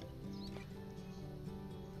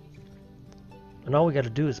 And all we got to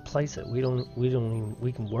do is place it. We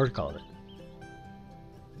can work on it.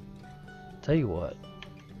 Tell you what.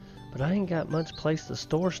 But I ain't got much place to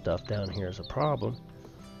store stuff down here is a problem.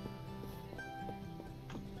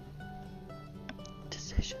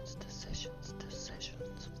 Decisions.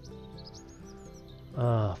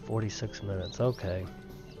 46 minutes. Okay.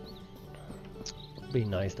 Be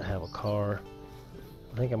nice to have a car.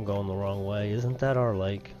 I think I'm going the wrong way. Isn't that our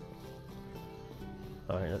lake?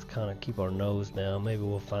 Alright, let's kind of keep our nose down. Maybe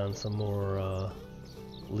we'll find some more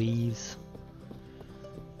leaves.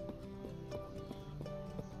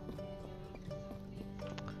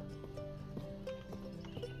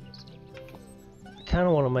 I kind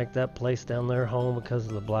of want to make that place down there home because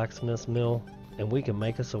of the blacksmith's mill. And we can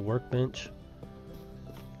make us a workbench.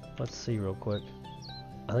 Let's see real quick.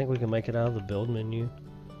 I think we can make it out of the build menu.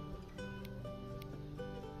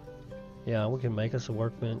 Yeah, we can make us a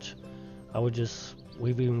workbench.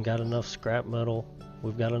 We've even got enough scrap metal.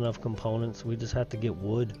 We've got enough components. We just have to get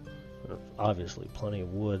wood. Obviously, plenty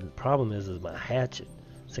of wood. The problem is my hatchet.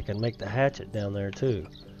 So I can make the hatchet down there too.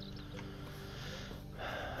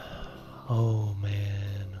 Oh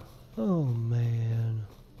man. Oh man.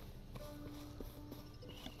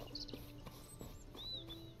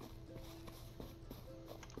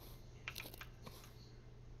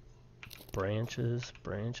 Branches,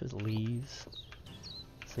 leaves.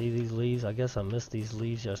 See these leaves? I guess I missed these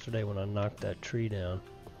leaves yesterday when I knocked that tree down.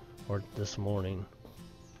 Or this morning.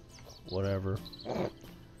 Whatever.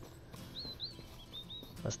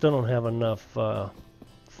 I still don't have enough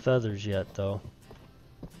feathers yet though.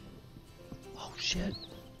 Oh shit.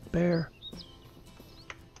 Bear.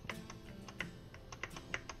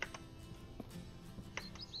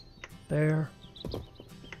 Bear.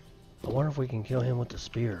 I wonder if we can kill him with the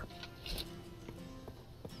spear.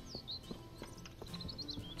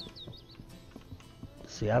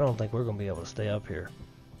 See, I don't think we're going to be able to stay up here.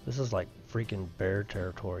 This is like freaking bear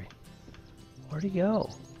territory. Where'd he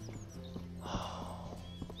go?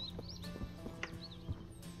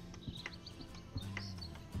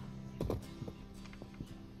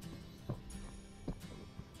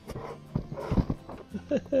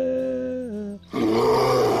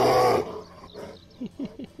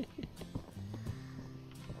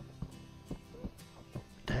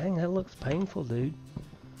 Dang, that looks painful, dude.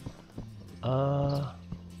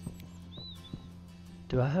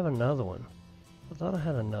 Do I have another one? I thought I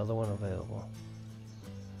had another one available.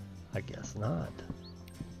 I guess not.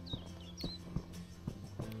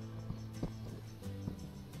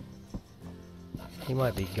 He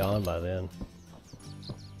might be gone by then.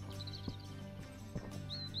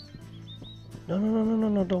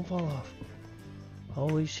 No, don't fall off.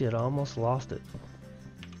 Holy shit, I almost lost it.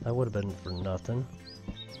 That would have been for nothing.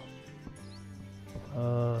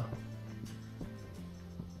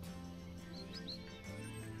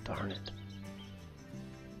 Darn it.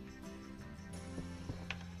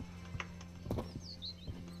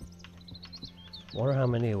 Wonder how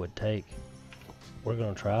many it would take. We're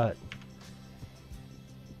gonna try it.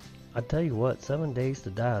 I tell you what, 7 days to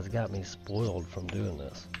die has got me spoiled from doing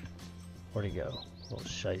this. Where'd he go? Little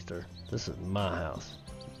shyster. This is my house.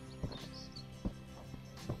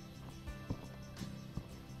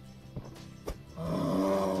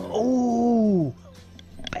 Oh!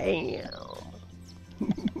 Bam!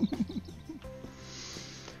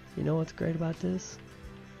 You know what's great about this?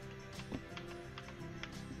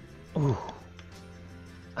 Ooh.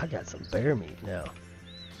 I got some bear meat now.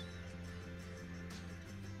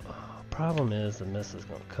 Problem is the mist is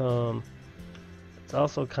gonna come. It's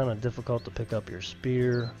also kind of difficult to pick up your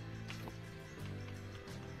spear.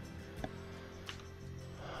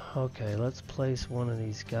 Okay, let's place one of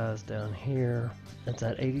these guys down here. It's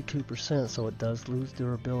at 82%, so it does lose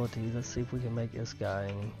durability. Let's see if we can make this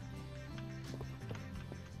guy any.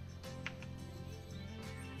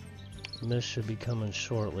 Mist should be coming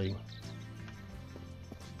shortly.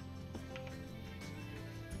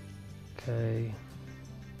 Okay.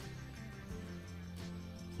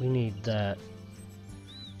 We need that.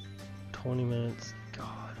 20 minutes. God.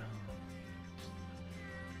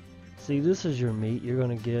 See, this is your meat you're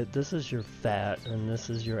gonna get. This is your fat, and this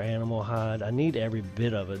is your animal hide. I need every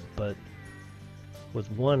bit of it, but with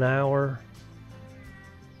 1 hour,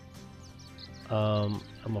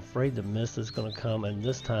 I'm afraid the mist is gonna come, and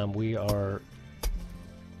this time we are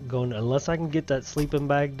going, unless I can get that sleeping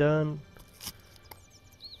bag done.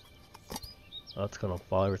 Oh, it's gonna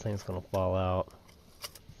fall. Everything's gonna fall out.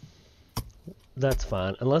 That's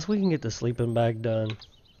fine. Unless we can get the sleeping bag done,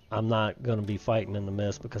 I'm not gonna be fighting in the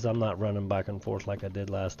mist because I'm not running back and forth like I did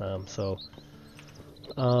last time. So,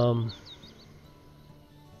 daggone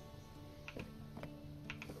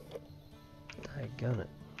it.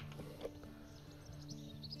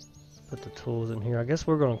 Put the tools in here. I guess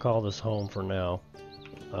we're gonna call this home for now.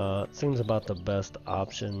 It seems about the best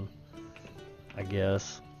option, I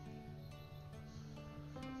guess.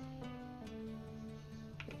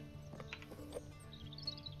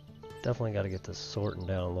 Definitely got to get this sorting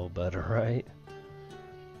down a little better, right?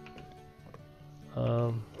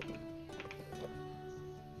 I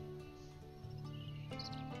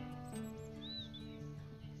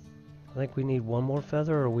think we need 1 more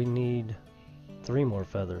feather, or we need 3 more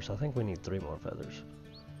feathers. I think we need 3 more feathers.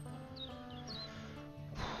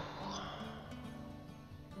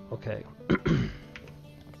 Okay.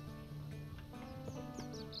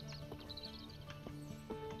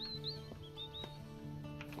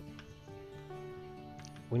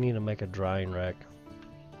 We need to make a drying rack.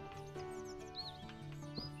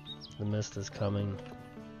 The mist is coming.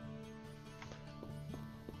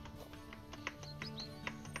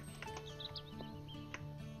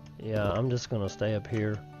 Yeah, I'm just gonna stay up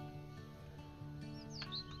here.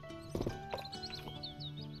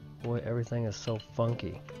 Boy, everything is so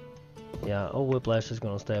funky. Yeah, old Whiplash is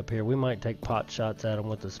gonna stay up here. We might take pot shots at him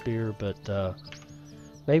with the spear, but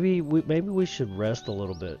maybe we should rest a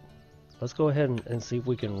little bit. Let's go ahead and see if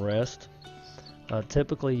we can rest.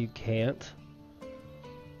 Typically you can't.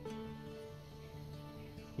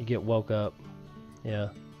 You get woke up. Yeah.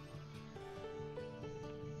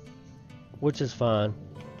 Which is fine.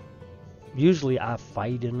 Usually I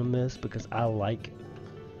fight in the mist because I like,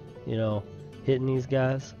 you know, hitting these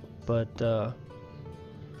guys. But I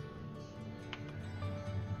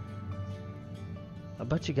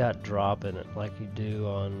bet you got drop in it like you do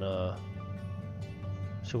on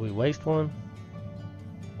should we waste one?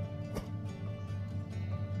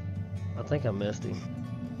 I think I missed him.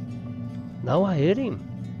 No, I hit him.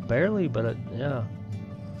 Barely, but yeah.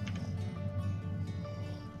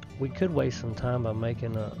 We could waste some time by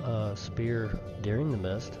making a spear during the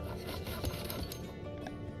mist.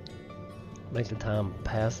 Make the time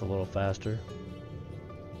pass a little faster.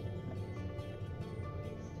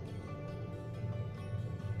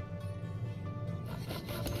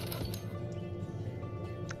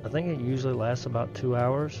 I think it usually lasts about 2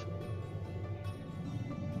 hours.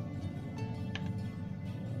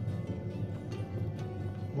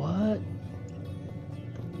 What?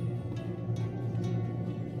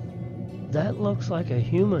 That looks like a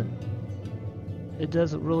human. It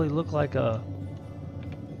doesn't really look like a...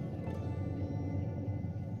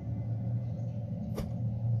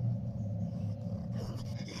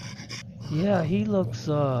 Yeah, he looks,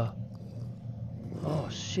 oh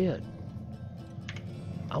shit.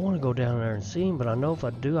 I want to go down there and see him, but I know if I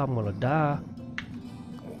do, I'm going to die.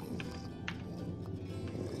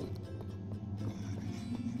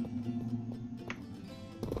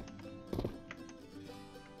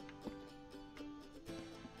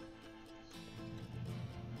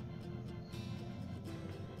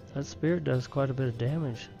 That spirit does quite a bit of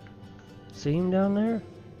damage. See him down there?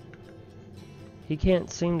 He can't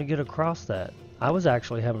seem to get across that. I was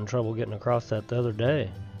actually having trouble getting across that the other day.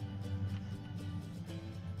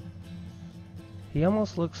 He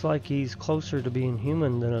almost looks like he's closer to being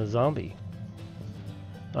human than a zombie.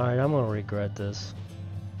 Alright, I'm gonna regret this.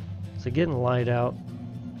 Is it getting light out?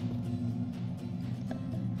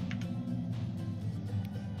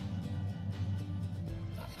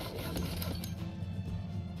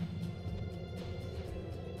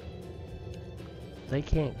 They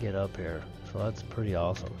can't get up here, so that's pretty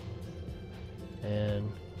awesome.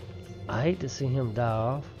 And I hate to see him die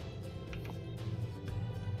off.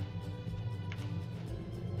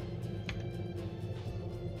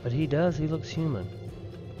 But he does, he looks human.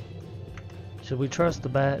 Should we trust the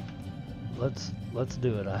bat? Let's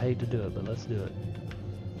do it. I hate to do it, but let's do it.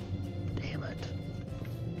 Damn it.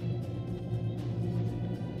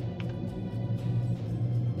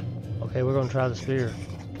 Okay, we're gonna try the spear.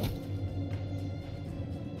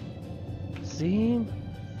 See him?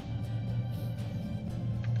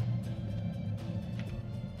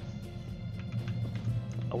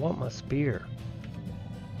 want my spear.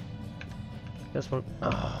 Guess what?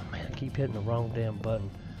 Oh man, I keep hitting the wrong damn button.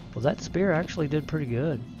 Well, that spear actually did pretty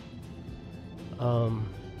good. I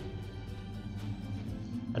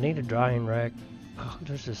need a drying rack. Oh,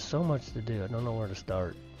 there's just so much to do. I don't know where to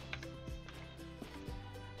start.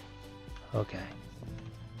 Okay.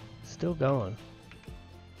 Still going.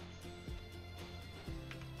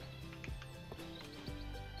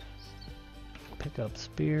 Pick up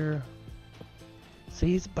spear. See,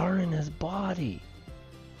 he's burning his body.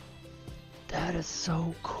 That is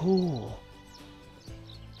so cool.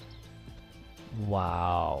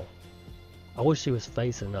 Wow. I wish he was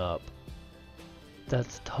facing up.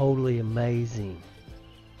 That's totally amazing.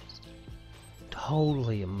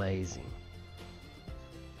 Totally amazing.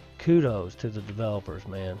 Kudos to the developers,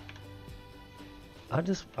 man.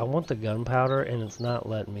 I want the gunpowder and it's not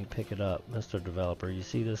letting me pick it up, Mr. Developer. You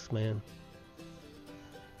see this, man?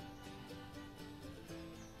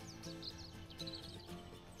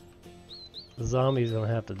 The zombie's gonna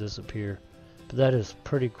have to disappear. But that is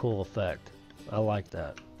pretty cool effect. I like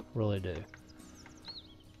that. Really do.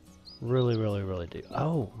 Really, really, really do.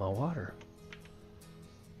 Oh, my water.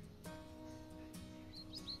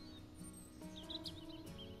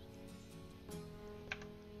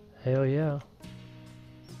 Hell yeah.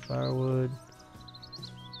 Firewood.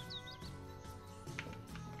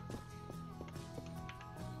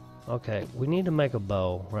 Okay, we need to make a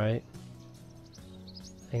bow, right?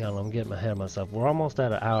 Hang on, I'm getting ahead of myself. We're almost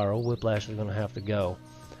at an hour. Old Whiplash is going to have to go.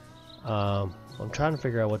 I'm trying to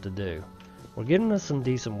figure out what to do. We're getting us some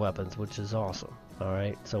decent weapons, which is awesome.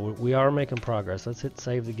 Alright, so we are making progress. Let's hit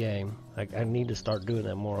save the game. I need to start doing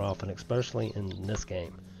that more often, especially in this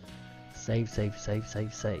game. Save, save, save,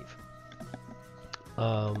 save, save.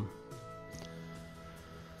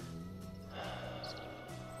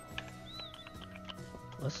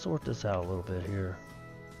 Let's sort this out a little bit here.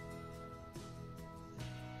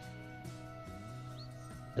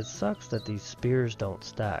 It sucks that these spears don't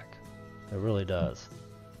stack. It really does.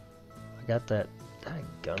 I got that.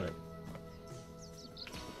 Daggone it.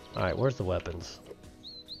 Alright, where's the weapons?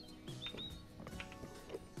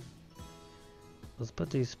 Let's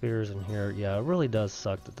put these spears in here. Yeah, it really does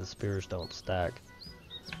suck that the spears don't stack.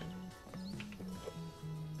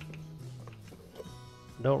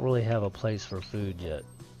 Don't really have a place for food yet.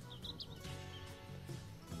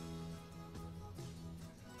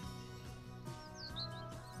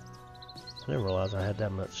 I didn't realize I had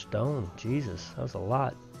that much stone. Jesus, that was a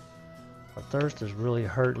lot. Our thirst is really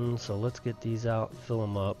hurting, so let's get these out, fill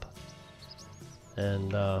them up,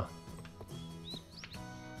 and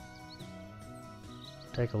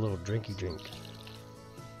take a little drinky drink.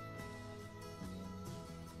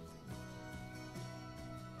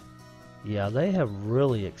 Yeah, they have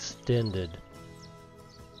really extended.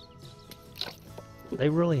 They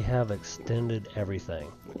really have extended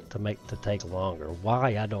everything to take longer.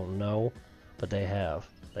 Why, I don't know, but they have.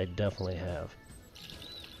 They definitely have.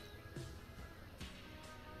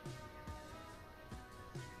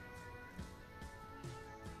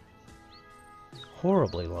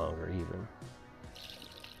 Horribly longer, even.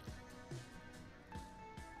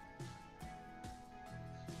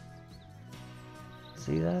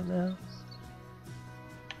 See that now?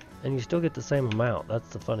 And you still get the same amount. That's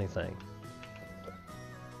the funny thing.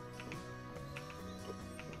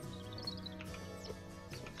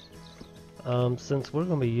 Since we're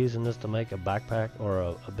going to be using this to make a backpack or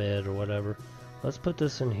a bed or whatever, let's put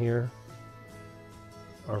this in here.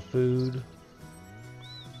 Our food.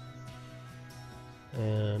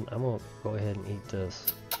 And I'm going to go ahead and eat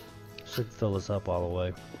this. Should fill us up all the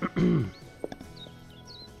way.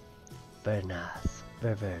 Very nice.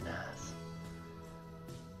 Very, very nice.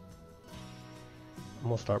 I'm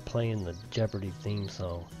going to start playing the Jeopardy theme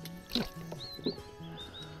song.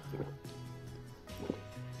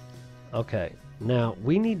 Okay, now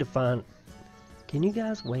we need to find... Can you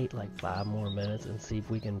guys wait like 5 more minutes and see if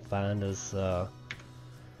we can find us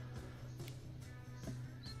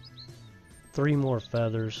 3 more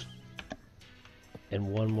feathers and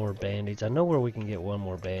 1 more bandage? I know where we can get 1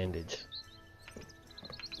 more bandage.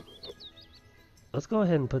 Let's go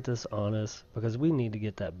ahead and put this on us because we need to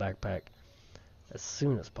get that backpack as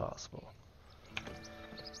soon as possible.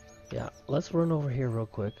 Yeah, let's run over here real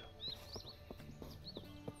quick.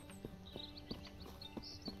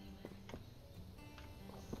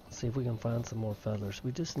 See if we can find some more feathers.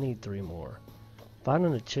 We just need 3 more.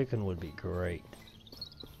 Finding a chicken would be great.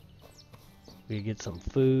 We could get some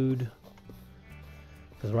food.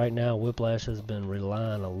 Because right now Whiplash has been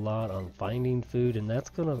relying a lot on finding food, and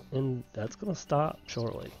that's gonna stop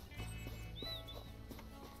shortly.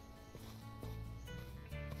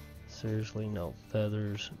 Seriously, no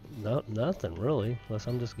feathers. No, nothing really, unless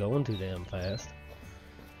I'm just going too damn fast.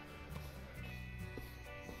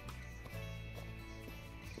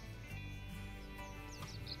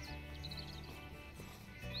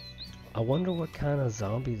 I wonder what kind of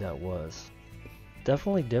zombie that was.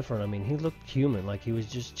 Definitely different. I mean, he looked human, like he was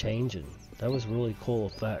just changing. That was really cool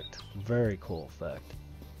effect. Very cool effect.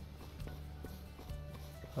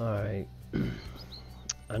 Alright.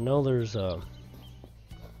 I know there's a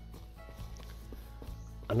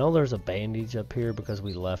bandage up here because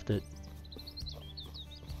we left it.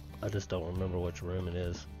 I just don't remember which room it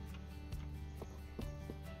is.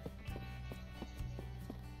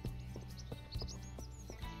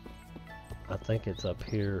 I think it's up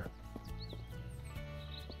here.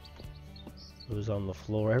 It was on the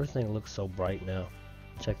floor. Everything looks so bright now.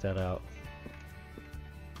 Check that out.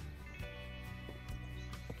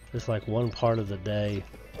 It's like one part of the day.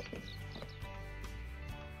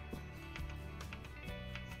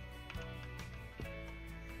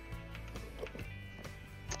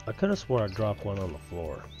 I could have swore I dropped one on the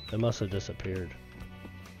floor. It must have disappeared.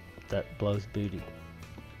 That blows booty.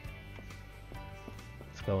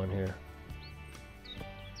 Let's go in here.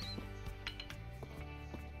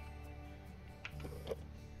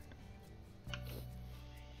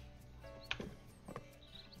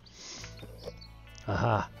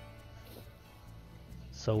 Aha.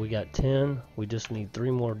 So we got 10. We just need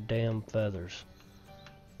 3 more damn feathers.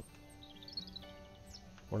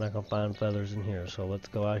 We're not gonna find feathers in here, so let's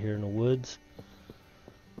go out here in the woods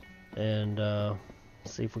and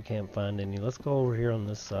see if we can't find any. Let's go over here on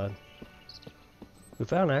this side. We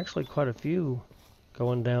found actually quite a few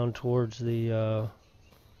going down towards the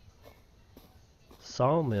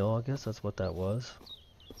sawmill. I guess that's what that was.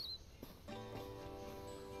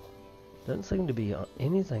 Doesn't seem to be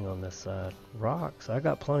anything on this side. Rocks. I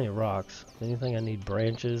got plenty of rocks. If anything, I need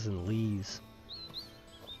branches and leaves.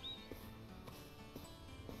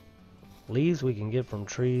 Leaves we can get from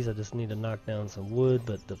trees. I just need to knock down some wood,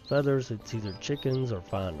 but the feathers, it's either chickens or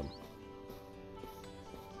find them.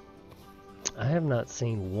 I have not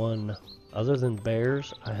seen one, other than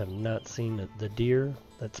bears, I have not seen the deer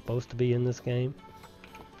that's supposed to be in this game.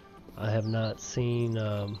 I have not seen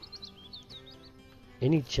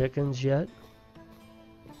any chickens yet.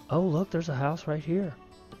 Oh, look, there's a house right here.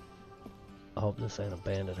 I hope this ain't a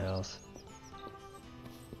bandit house.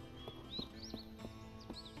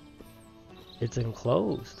 It's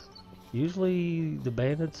enclosed. Usually the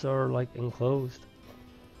bandits are like enclosed.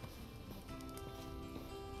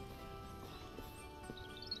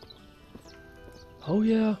 Oh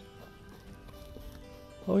yeah.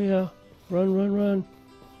 Oh yeah. Run, run, run.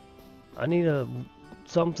 I need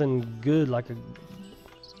something good like a...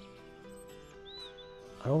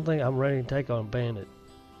 I don't think I'm ready to take on a bandit.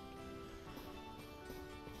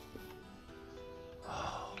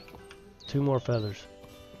 Oh, 2 more feathers.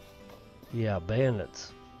 Yeah,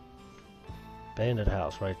 bandits. Bandit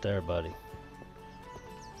house right there, buddy.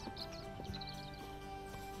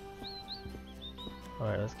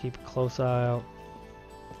 Alright, let's keep a close eye out.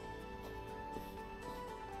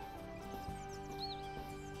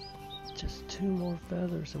 Just 2 more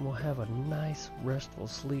feathers and we'll have a nice restful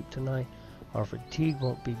sleep tonight. Our fatigue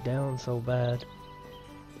won't be down so bad.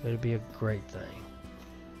 It'll be a great thing.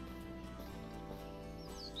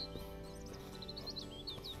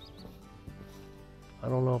 I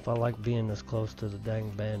don't know if I like being this close to the dang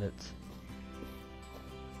bandits.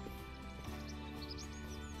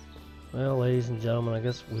 Well, ladies and gentlemen, I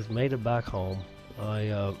guess we've made it back home.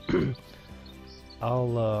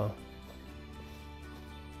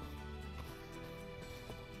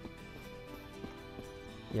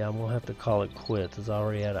 Yeah, I'm gonna have to call it quits. It's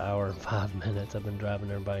already at 1 hour and 5 minutes. I've been driving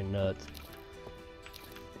everybody nuts.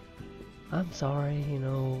 I'm sorry, you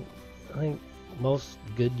know, I think most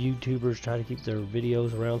good YouTubers try to keep their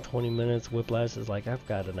videos around 20 minutes. Whiplash is like, I've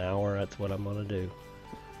got 1 hour, that's what I'm gonna do.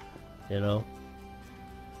 You know?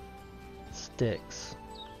 Sticks.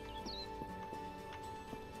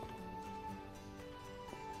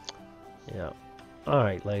 Yeah.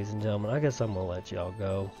 Alright, ladies and gentlemen, I guess I'm gonna let y'all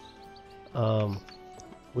go.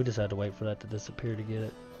 We just had to wait for that to disappear to get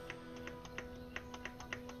it.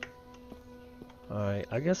 Alright,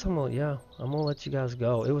 I guess I'm gonna let you guys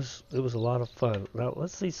go. It was a lot of fun. Now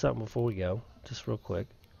let's see something before we go, just real quick.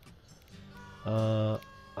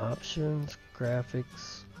 Options,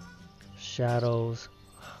 graphics, shadows,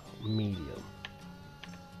 medium.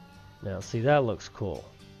 Now see, that looks cool.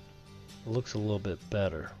 It looks a little bit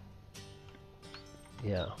better.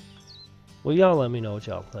 Yeah. Well, y'all let me know what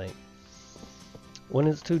y'all think. When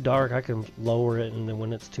it's too dark, I can lower it, and then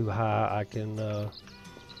when it's too high, I can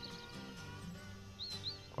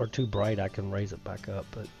or too bright, I can raise it back up.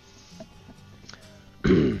 But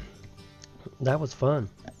that was fun.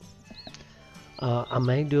 I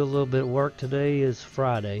may do a little bit of work. Today is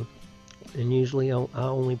Friday, and usually I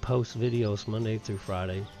only post videos Monday through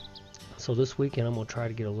Friday. So this weekend I'm going to try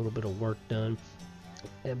to get a little bit of work done,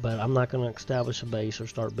 but I'm not going to establish a base or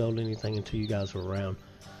start building anything until you guys are around.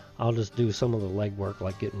 I'll just do some of the legwork,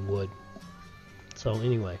 like getting wood. So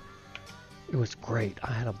anyway, it was great.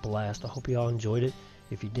 I had a blast. I hope you all enjoyed it.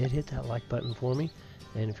 If you did, hit that like button for me,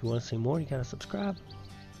 and if you want to see more, you got to subscribe.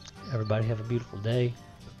 Everybody have a beautiful day,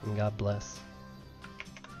 and God bless.